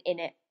print in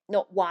it,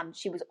 not one.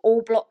 She was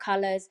all block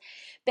colours.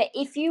 But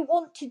if you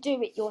want to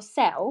do it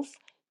yourself,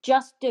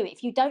 just do it.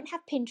 If you don't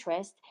have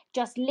Pinterest,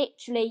 just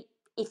literally,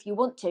 if you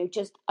want to,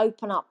 just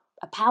open up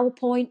a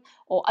PowerPoint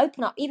or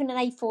open up even an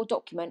A4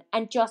 document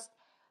and just,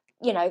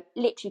 you know,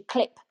 literally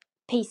clip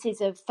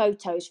pieces of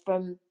photos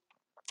from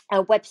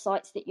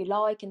websites that you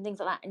like and things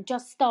like that, and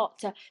just start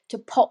to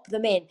pop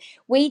them in.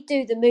 We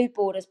do the mood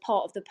board as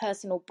part of the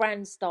personal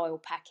brand style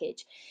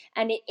package,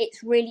 and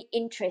it's really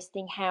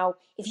interesting how,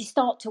 if you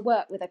start to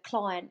work with a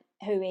client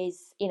who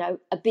is, you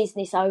know, a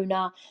business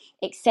owner,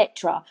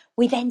 etc.,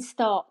 we then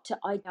start to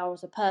identify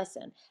as a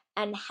person,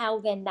 and how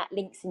then that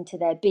links into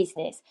their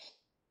business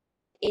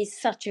is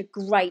such a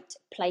great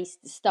place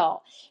to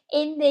start.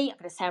 I'm going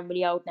to sound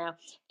really old now.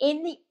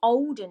 In the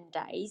olden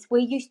days,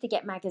 we used to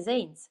get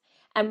magazines,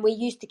 and we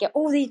used to get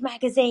all these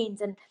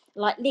magazines and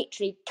like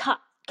literally cut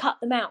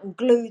them out and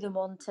glue them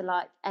onto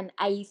like an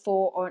A4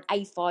 or an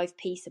A5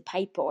 piece of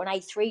paper, or an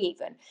A3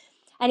 even.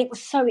 And it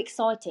was so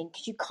exciting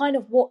because you kind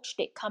of watched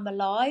it come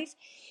alive.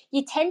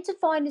 You tend to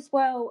find as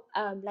well,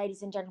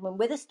 ladies and gentlemen,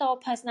 with a style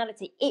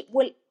personality, it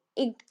will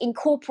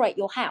incorporate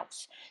your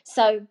house.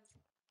 So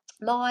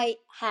my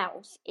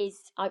house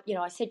is, you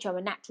know, I said to you I'm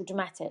a natural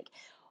dramatic.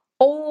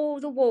 All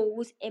the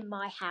walls in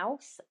my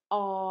house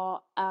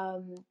are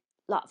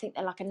like, I think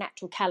they're like a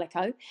natural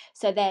calico.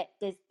 So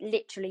there's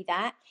literally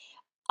that.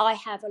 I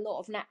have a lot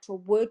of natural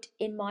wood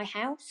in my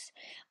house.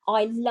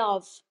 I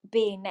love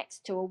being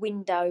next to a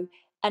window,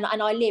 and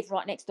I live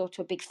right next door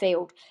to a big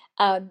field.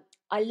 I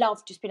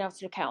love just being able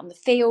to look out on the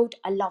field.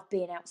 I love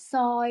being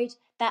outside.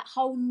 That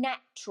whole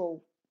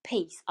natural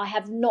piece. I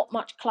have not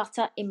much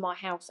clutter in my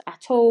house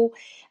at all.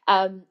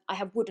 I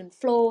have wooden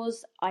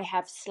floors. I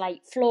have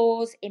slate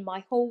floors in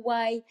my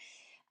hallway.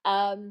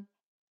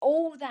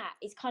 All that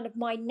is kind of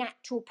my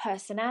natural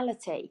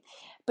personality.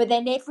 But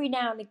then every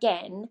now and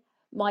again,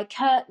 my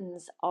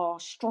curtains are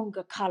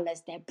stronger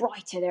colours, they're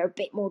brighter, they're a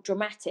bit more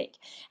dramatic.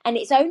 And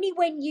it's only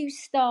when you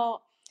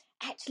start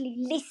actually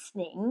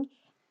listening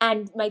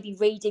and maybe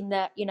reading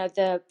the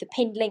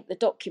pinned link, the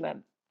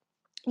document,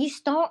 you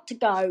start to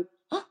go,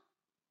 oh,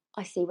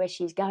 I see where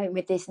she's going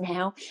with this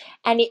now.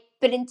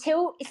 But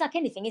until, it's like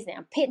anything, isn't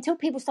it? Until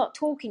people start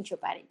talking to you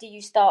about it, do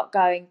you start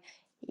going,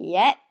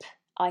 yep,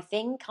 I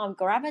think I'm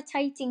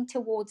gravitating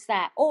towards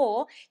that.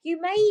 Or you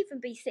may even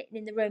be sitting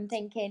in the room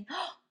thinking,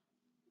 oh,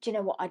 do you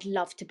know what? I'd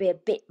love to be a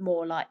bit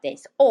more like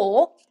this.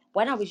 Or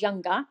when I was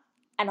younger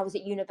and I was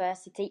at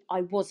university,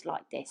 I was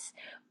like this.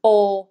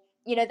 Or,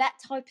 that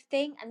type of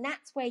thing. And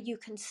that's where you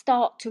can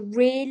start to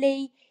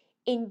really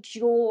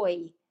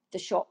enjoy the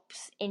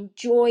shops,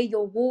 enjoy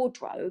your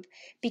wardrobe,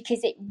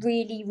 because it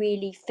really,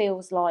 really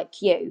feels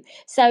like you.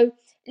 So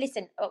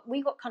listen,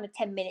 we've got kind of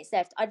 10 minutes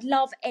left. I'd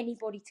love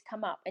anybody to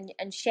come up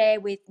and share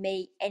with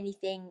me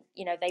anything,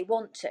 they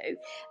want to.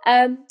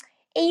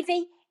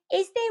 Evie,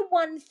 is there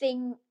one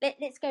thing,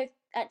 let's go,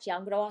 actually,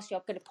 I'm going to ask you,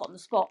 I'm going to put on the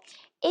spot.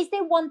 Is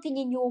there one thing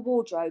in your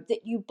wardrobe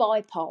that you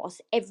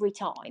bypass every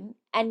time?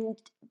 And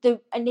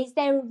is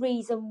there a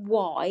reason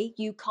why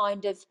you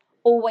kind of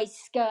always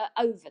skirt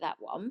over that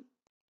one?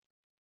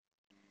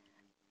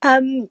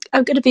 I'm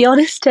going to be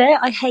honest here.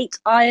 I hate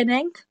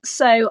ironing,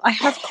 so I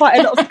have quite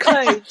a lot of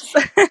clothes.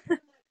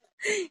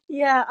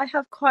 Yeah, I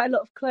have quite a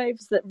lot of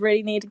clothes that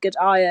really need a good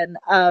iron.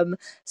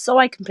 So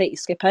I completely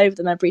skip over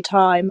them every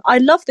time. I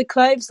love the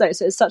clothes though,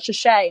 so it's such a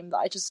shame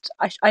that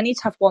I need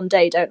to have one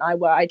day, don't I,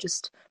 where I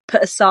just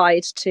put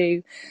aside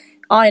to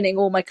ironing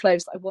all my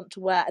clothes that I want to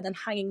wear and then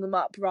hanging them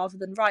up, rather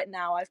than right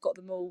now I've got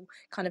them all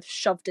kind of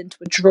shoved into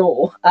a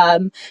drawer.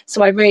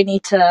 So I really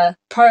need to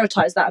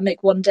prioritize that and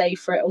make one day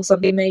for it or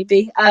something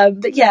maybe.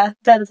 But yeah,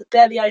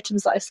 they're the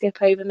items that I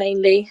skip over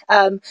mainly.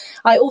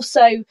 I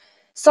also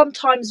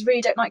sometimes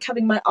really don't like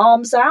having my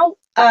arms out.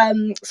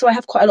 So I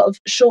have quite a lot of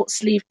short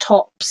sleeve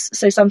tops,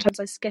 so sometimes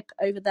I skip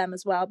over them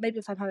as well. Maybe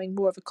if I'm having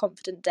more of a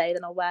confident day,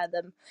 then I'll wear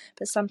them,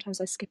 but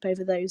sometimes I skip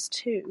over those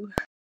too.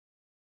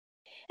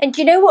 And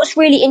do you know what's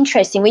really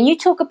interesting when you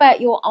talk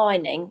about your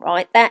ironing,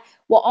 right? That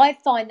what I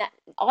find, that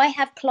I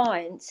have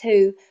clients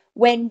who,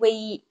 when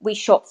we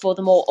shop for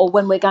them, or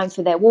when we're going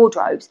through their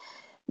wardrobes,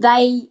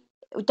 they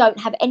don't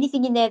have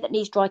anything in there that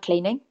needs dry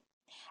cleaning,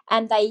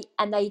 and they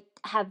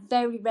have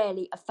very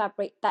rarely a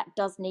fabric that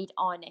does need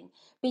ironing,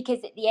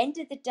 because at the end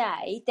of the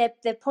day,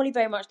 they're probably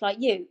very much like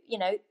you.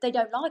 They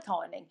don't like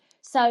ironing,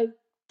 so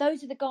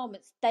those are the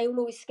garments they will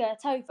always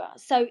skirt over.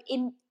 So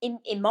in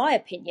my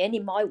opinion,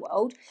 in my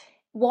world,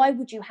 why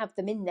would you have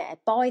them in there?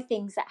 Buy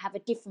things that have a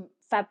different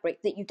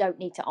fabric that you don't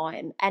need to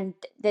iron. And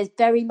there's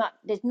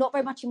not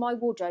very much in my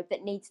wardrobe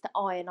that needs to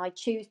iron. I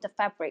choose the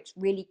fabrics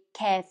really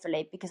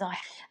carefully because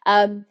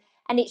and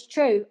it's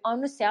true,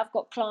 honestly, I've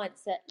got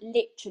clients that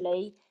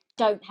literally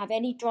don't have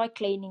any dry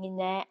cleaning in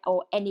there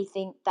or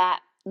anything that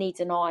needs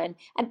an iron.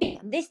 And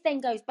this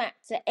then goes back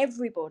to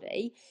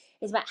everybody,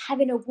 is about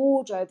having a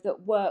wardrobe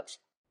that works,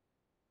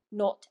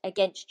 not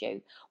against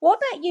you. What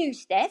about you,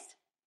 Steph?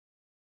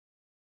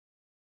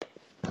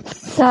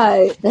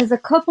 So there's a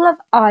couple of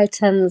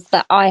items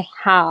that I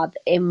had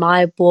in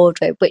my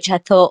wardrobe which I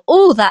thought,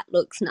 oh, that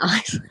looks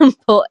nice, and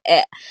put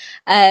it.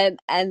 And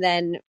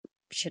then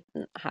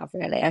shouldn't have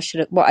really.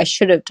 What I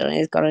should have done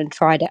is gone and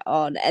tried it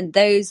on. And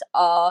those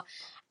are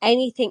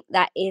anything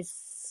that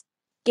is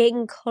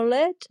skin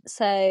coloured.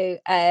 So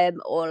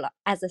or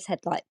as I said,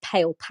 like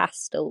pale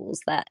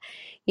pastels that,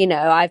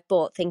 I've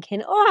bought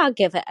thinking, oh, I'll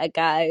give it a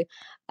go.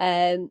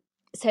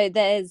 So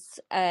there's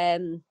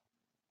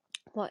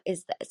what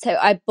is that? So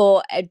I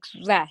bought a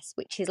dress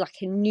which is like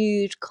a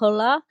nude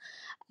colour,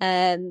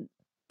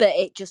 but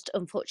it just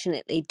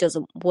unfortunately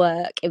doesn't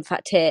work. In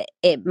fact,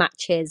 it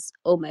matches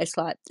almost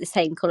like the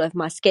same colour of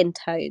my skin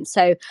tone.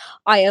 So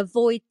I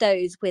avoid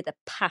those with a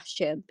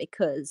passion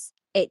because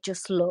it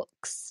just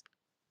looks,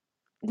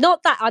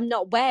 not that I'm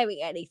not wearing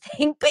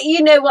anything, but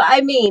you know what I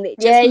mean. It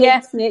just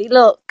makes me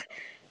look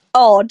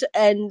odd,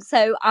 and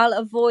so I'll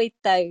avoid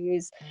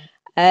those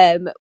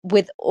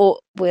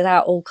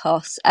without all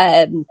costs.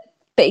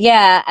 But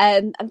yeah,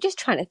 I'm just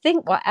trying to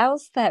think what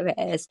else there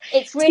is.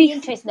 It's really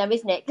interesting though,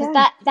 isn't it? Because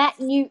that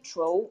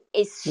neutral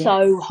is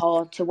so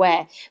hard to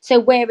wear. So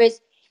whereas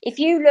if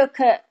you look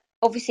at,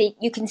 obviously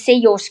you can see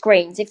your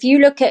screens, if you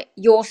look at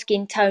your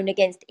skin tone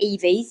against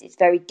Evie's, it's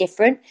very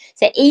different.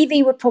 So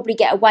Evie would probably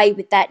get away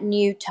with that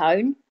nude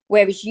tone,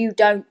 whereas you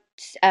don't,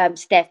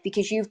 Steph,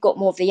 because you've got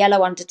more of the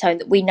yellow undertone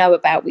that we know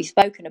about, we've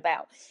spoken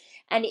about.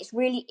 And it's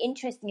really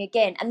interesting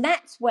again. And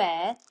that's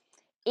where,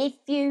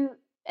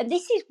 and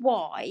this is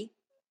why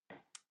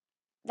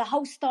the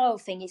whole style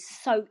thing is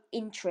so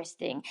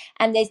interesting,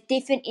 and there's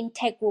different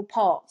integral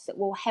parts that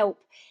will help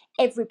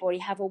everybody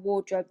have a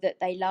wardrobe that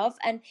they love.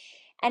 And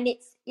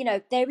it's,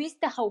 there is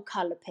the whole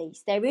color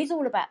piece, there is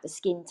all about the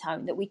skin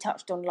tone that we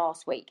touched on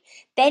last week,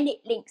 then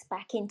it links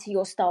back into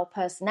your style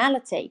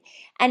personality.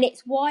 And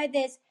it's why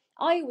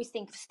I always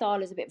think of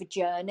style as a bit of a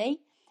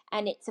journey,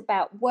 and it's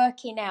about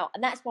working out,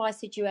 and that's why I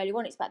said to you earlier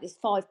on, it's about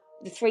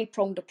the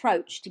 3-pronged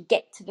approach to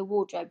get to the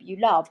wardrobe you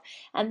love.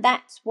 And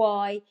that's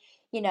why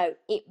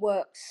it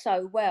works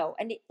so well.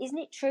 And isn't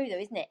it true though,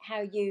 isn't it,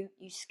 how you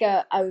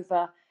skirt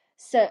over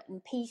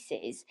certain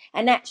pieces,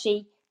 and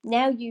actually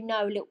now you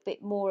know a little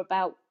bit more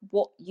about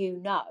what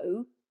you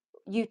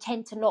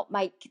tend to not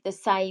make the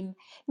same,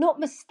 not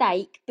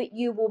mistake, but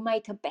you will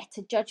make a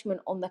better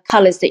judgment on the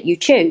colours that you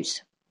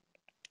choose.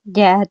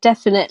 Yeah,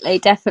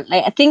 definitely.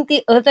 I think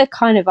the other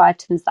kind of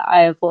items that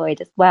I avoid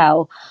as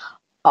well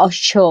are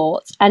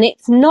shorts, and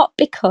it's not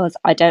because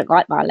I don't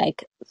like my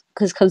leg,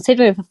 because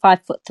considering for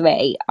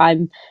 5'3",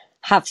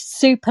 have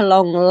super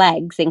long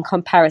legs in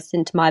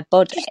comparison to my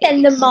body. Just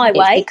send them my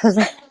way. Because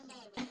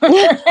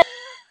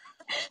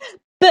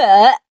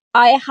but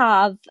I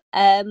have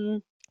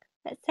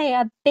let's say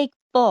a big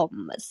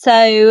bum, so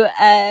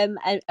and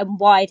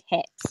wide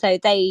hips, so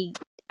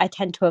I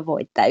tend to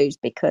avoid those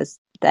because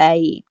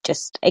they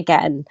just,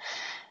 again,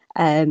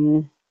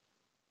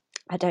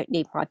 I don't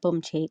need my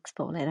bum cheeks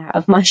falling out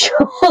of my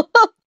shorts.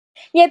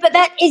 Yeah, but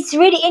that is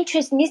really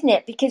interesting, isn't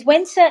it? Because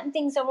when certain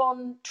things are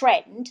on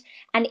trend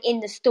and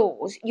in the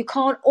stores, you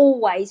can't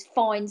always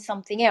find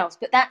something else.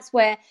 But that's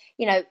where,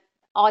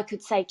 I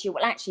could say to you,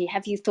 well, actually,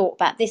 have you thought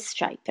about this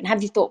shape? And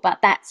have you thought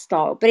about that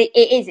style? But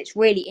it's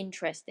really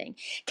interesting.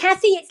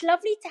 Kathy, it's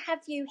lovely to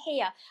have you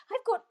here.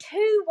 I've got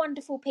two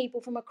wonderful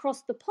people from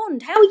across the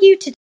pond. How are you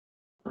today?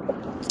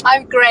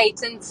 I'm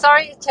great, and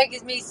sorry it took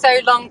me so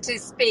long to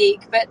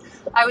speak, but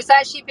I was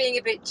actually being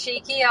a bit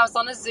cheeky. I was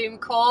on a Zoom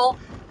call,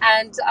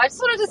 and I just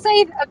wanted to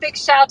say a big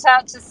shout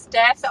out to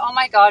Steph. Oh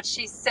my God,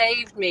 she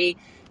saved me.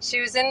 She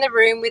was in the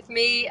room with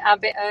me a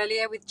bit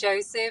earlier with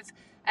Joseph,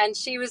 and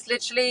she was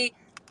literally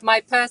my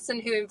person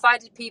who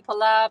invited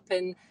people up,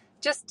 and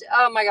just,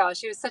 oh my gosh,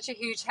 she was such a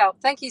huge help.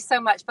 Thank you so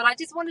much. But I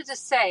just wanted to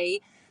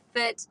say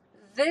that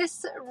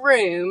this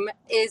room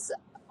is,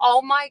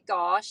 oh my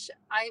gosh,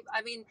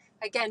 I mean,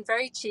 again,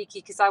 very cheeky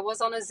because I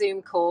was on a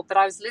Zoom call, but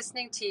I was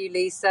listening to you,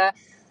 Lisa.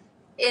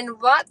 In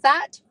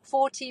that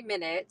 40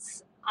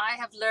 minutes, I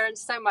have learned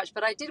so much.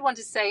 But I did want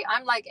to say,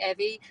 I'm like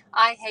Evie.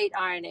 I hate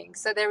ironing.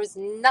 So there is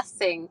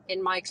nothing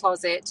in my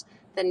closet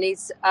that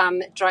needs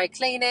dry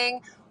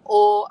cleaning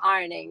or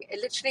ironing.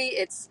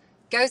 It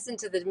goes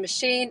into the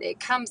machine. It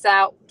comes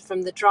out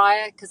from the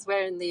dryer because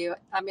I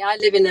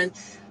live in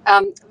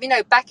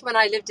back when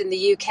I lived in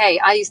the UK,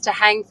 I used to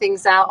hang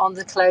things out on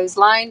the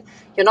clothesline.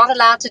 You're not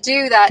allowed to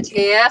do that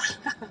here.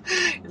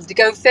 To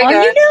go figure.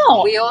 Are you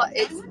not?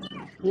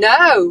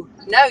 No,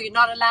 you're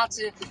not allowed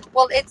to.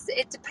 Well,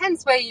 it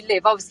depends where you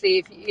live, obviously,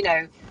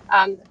 if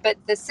but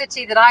the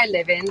city that I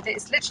live in,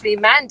 it's literally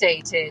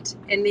mandated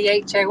in the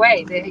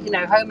HOA, the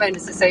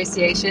homeowners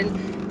association.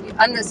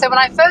 And so when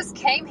I first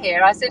came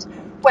here, I said,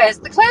 "Where's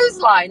the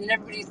clothesline?" And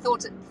everybody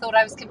thought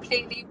I was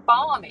completely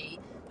balmy.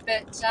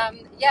 But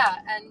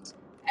and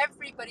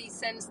everybody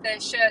sends their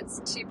shirts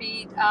to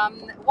be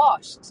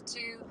washed.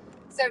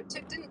 So it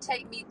didn't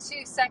take me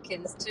 2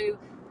 seconds to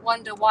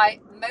wonder why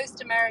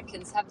most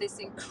Americans have this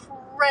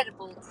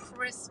incredible,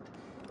 crisp,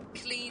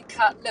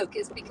 clean-cut look.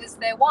 It's because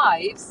their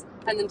wives,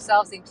 and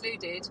themselves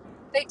included,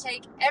 they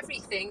take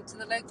everything to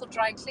the local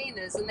dry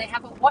cleaners, and they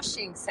have a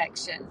washing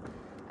section.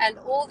 And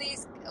all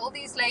these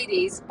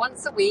ladies,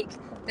 once a week,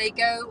 they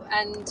go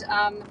and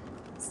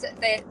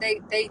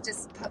they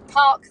just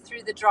park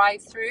through the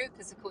drive-through,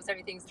 because of course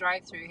everything's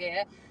drive-through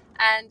here,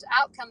 and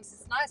out comes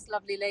this nice,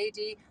 lovely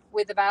lady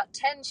with about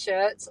 10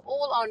 shirts,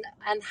 all on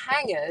and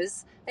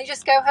hangers. They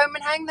just go home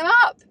and hang them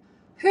up.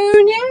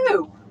 Who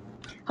knew?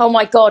 Oh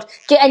my God.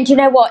 And do you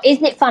know what?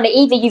 Isn't it funny?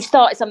 Either you've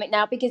started something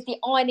now, because the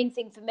ironing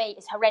thing for me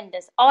is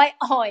horrendous. I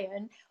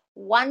iron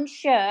one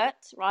shirt,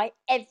 right,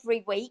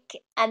 every week,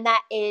 and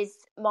that is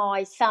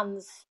my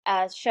son's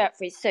shirt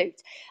for his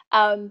suit.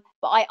 But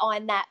I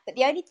iron that. But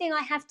the only thing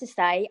I have to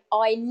say,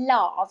 I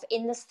love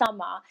in the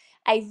summer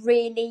a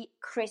really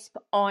crisp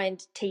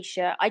ironed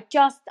t-shirt. I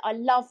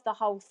love the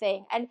whole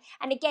thing. And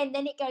again,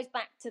 then it goes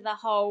back to the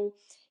whole,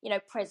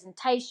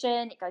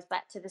 presentation. It goes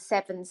back to the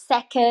 7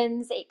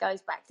 seconds. It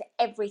goes back to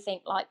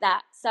everything like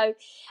that. So,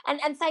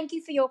 and thank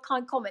you for your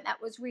kind comment.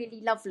 That was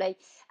really lovely.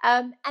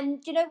 And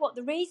you know what?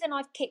 The reason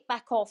I've kicked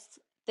back off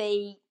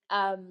the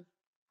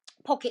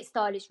Pocket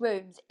Stylish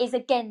rooms is,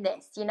 again,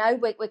 this,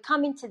 we're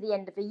coming to the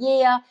end of a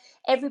year.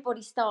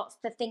 Everybody starts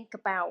to think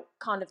about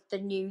kind of the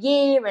new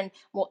year and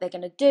what they're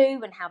going to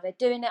do and how they're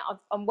doing it.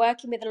 I'm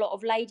working with a lot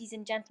of ladies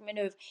and gentlemen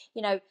who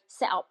have,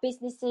 set up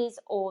businesses,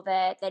 or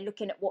they're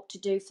looking at what to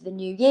do for the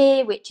new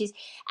year, which is,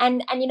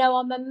 and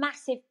I'm a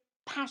massive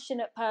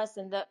passionate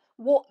person that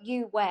what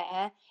you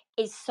wear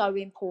is so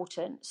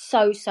important,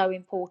 so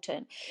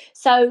important.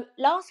 So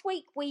last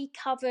week we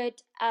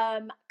covered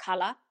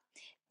colour.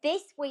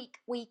 This week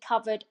we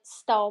covered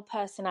style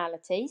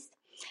personalities,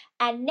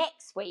 and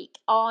next week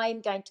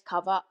I'm going to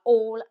cover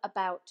all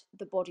about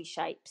the body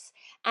shapes,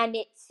 and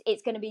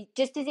it's going to be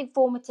just as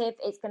informative.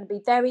 It's going to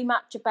be very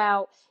much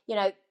about,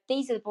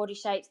 these are the body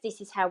shapes,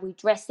 this is how we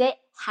dress it.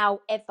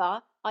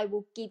 However, I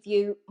will give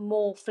you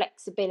more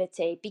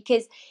flexibility,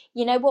 because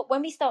you know what,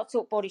 when we start to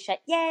talk body shape,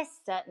 yes,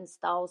 certain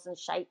styles and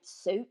shapes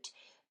suit,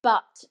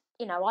 But,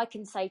 you know, I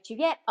can say to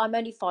you, yeah, I'm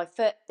only 5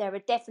 foot. There are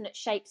definite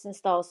shapes and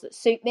styles that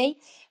suit me.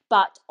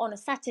 But on a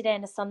Saturday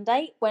and a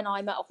Sunday, when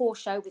I'm at a horse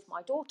show with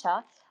my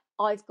daughter,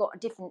 I've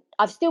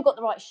still got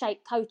the right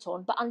shape coat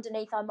on, but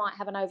underneath I might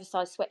have an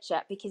oversized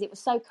sweatshirt because it was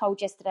so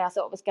cold yesterday. I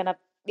thought I was going to,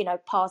 you know,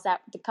 pass out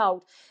with the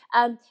cold.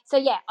 So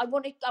yeah, I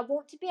want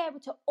to be able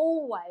to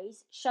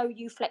always show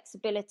you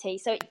flexibility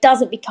so it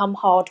doesn't become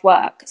hard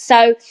work.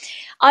 So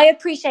I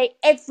appreciate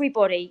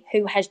everybody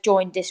who has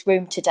joined this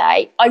room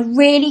today. I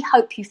really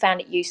hope you found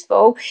it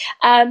useful.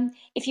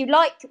 If you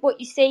like what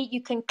you see,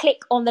 you can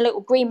click on the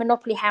little green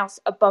Monopoly house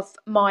above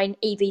mine,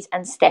 Evie's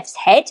and Steph's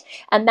head,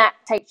 and that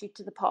takes you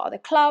to the part of the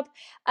club.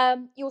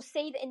 You'll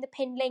see that in the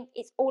pin link,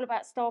 it's all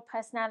about style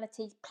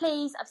personalities.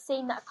 Please, I've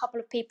seen that a couple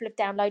of people have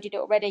downloaded it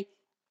already.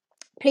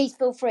 Please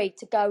feel free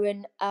to go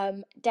and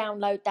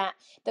download that.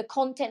 The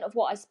content of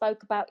what I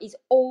spoke about is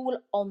all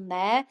on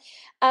there.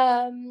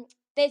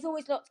 There's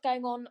always lots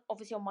going on,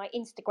 obviously, on my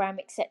Instagram,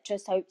 etc.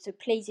 So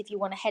please, if you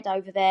want to head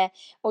over there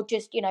or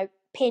just, you know,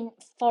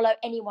 follow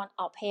anyone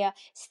up here.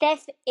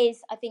 Steph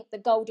is, I think, the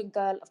golden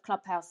girl of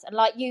Clubhouse. And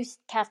like you,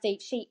 Kathy,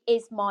 she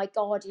is my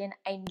guardian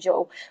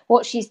angel.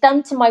 What she's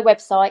done to my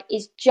website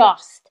is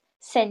just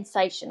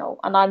sensational.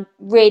 And I'm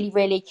really,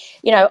 really,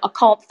 you know, I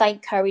can't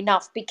thank her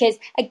enough because,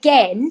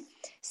 again,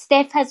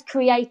 Steph has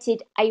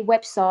created a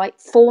website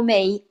for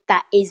me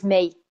that is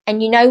me.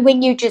 And you know,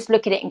 when you just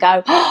look at it and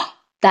go, oh,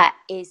 that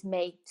is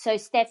me. So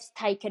Steph's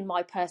taken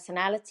my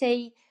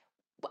personality,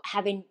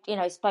 having, you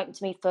know, spoken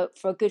to me for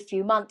a good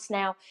few months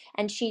now,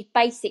 and she's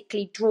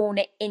basically drawn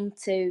it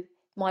into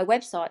my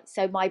website.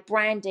 So my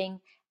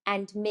branding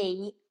and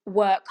me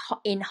work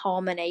in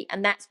harmony,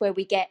 and that's where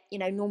we get, you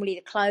know, normally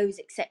the clothes,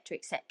 etc.,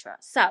 etc.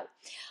 So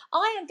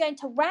I am going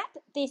to wrap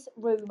this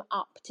room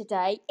up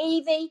today.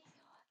 Evie,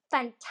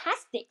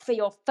 fantastic for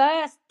your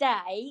first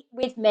day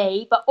with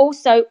me, but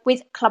also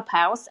with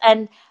Clubhouse,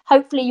 and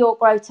hopefully you'll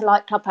grow to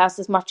like Clubhouse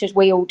as much as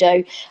we all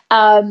do.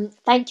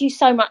 Thank you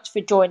so much for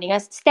joining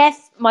us.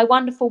 Steph, my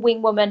wonderful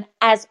wing woman,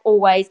 as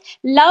always,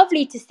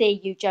 lovely to see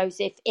you,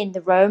 Joseph, in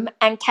the room,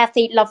 and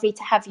Kathy, lovely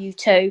to have you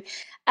too.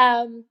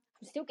 I'm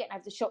still getting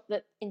over the shock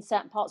that in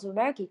certain parts of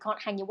America you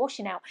can't hang your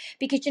washing out,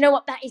 because you know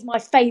what, that is my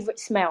favourite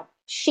smell.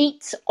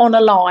 Sheets on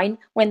a line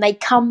when they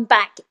come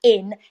back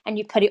in and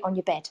you put it on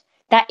your bed.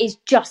 That is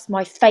just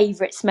my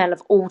favourite smell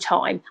of all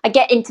time. I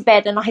get into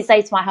bed and I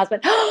say to my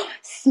husband, oh,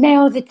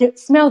 smell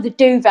the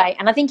duvet.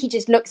 And I think he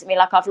just looks at me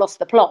like I've lost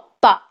the plot.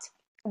 But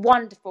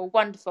wonderful,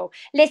 wonderful.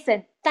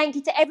 Listen, thank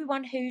you to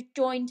everyone who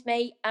joined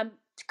me.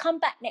 Come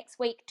back next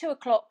week,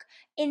 2:00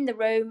 in the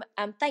room.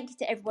 Thank you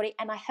to everybody.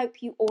 And I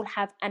hope you all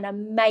have an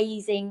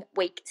amazing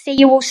week. See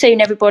you all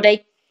soon,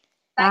 everybody.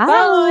 Thanks,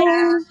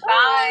 Bye. Steph.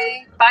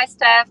 Bye. Bye,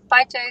 Steph.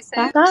 Bye, Joseph.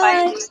 Bye,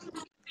 Bye. Evie.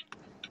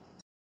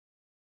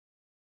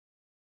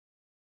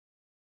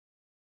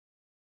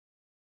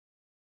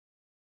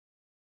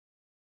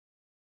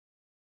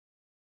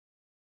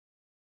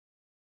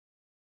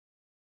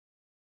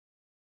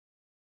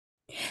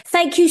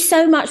 Thank you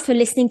so much for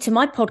listening to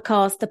my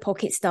podcast, The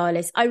Pocket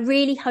Stylist. I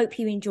really hope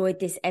you enjoyed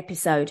this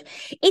episode.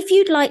 If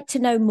you'd like to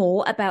know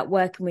more about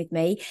working with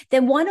me,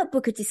 then why not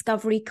book a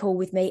discovery call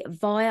with me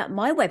via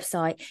my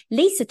website,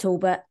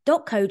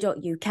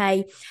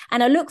 lisatalbot.co.uk.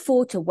 And I look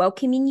forward to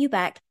welcoming you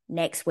back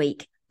next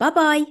week.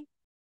 Bye-bye.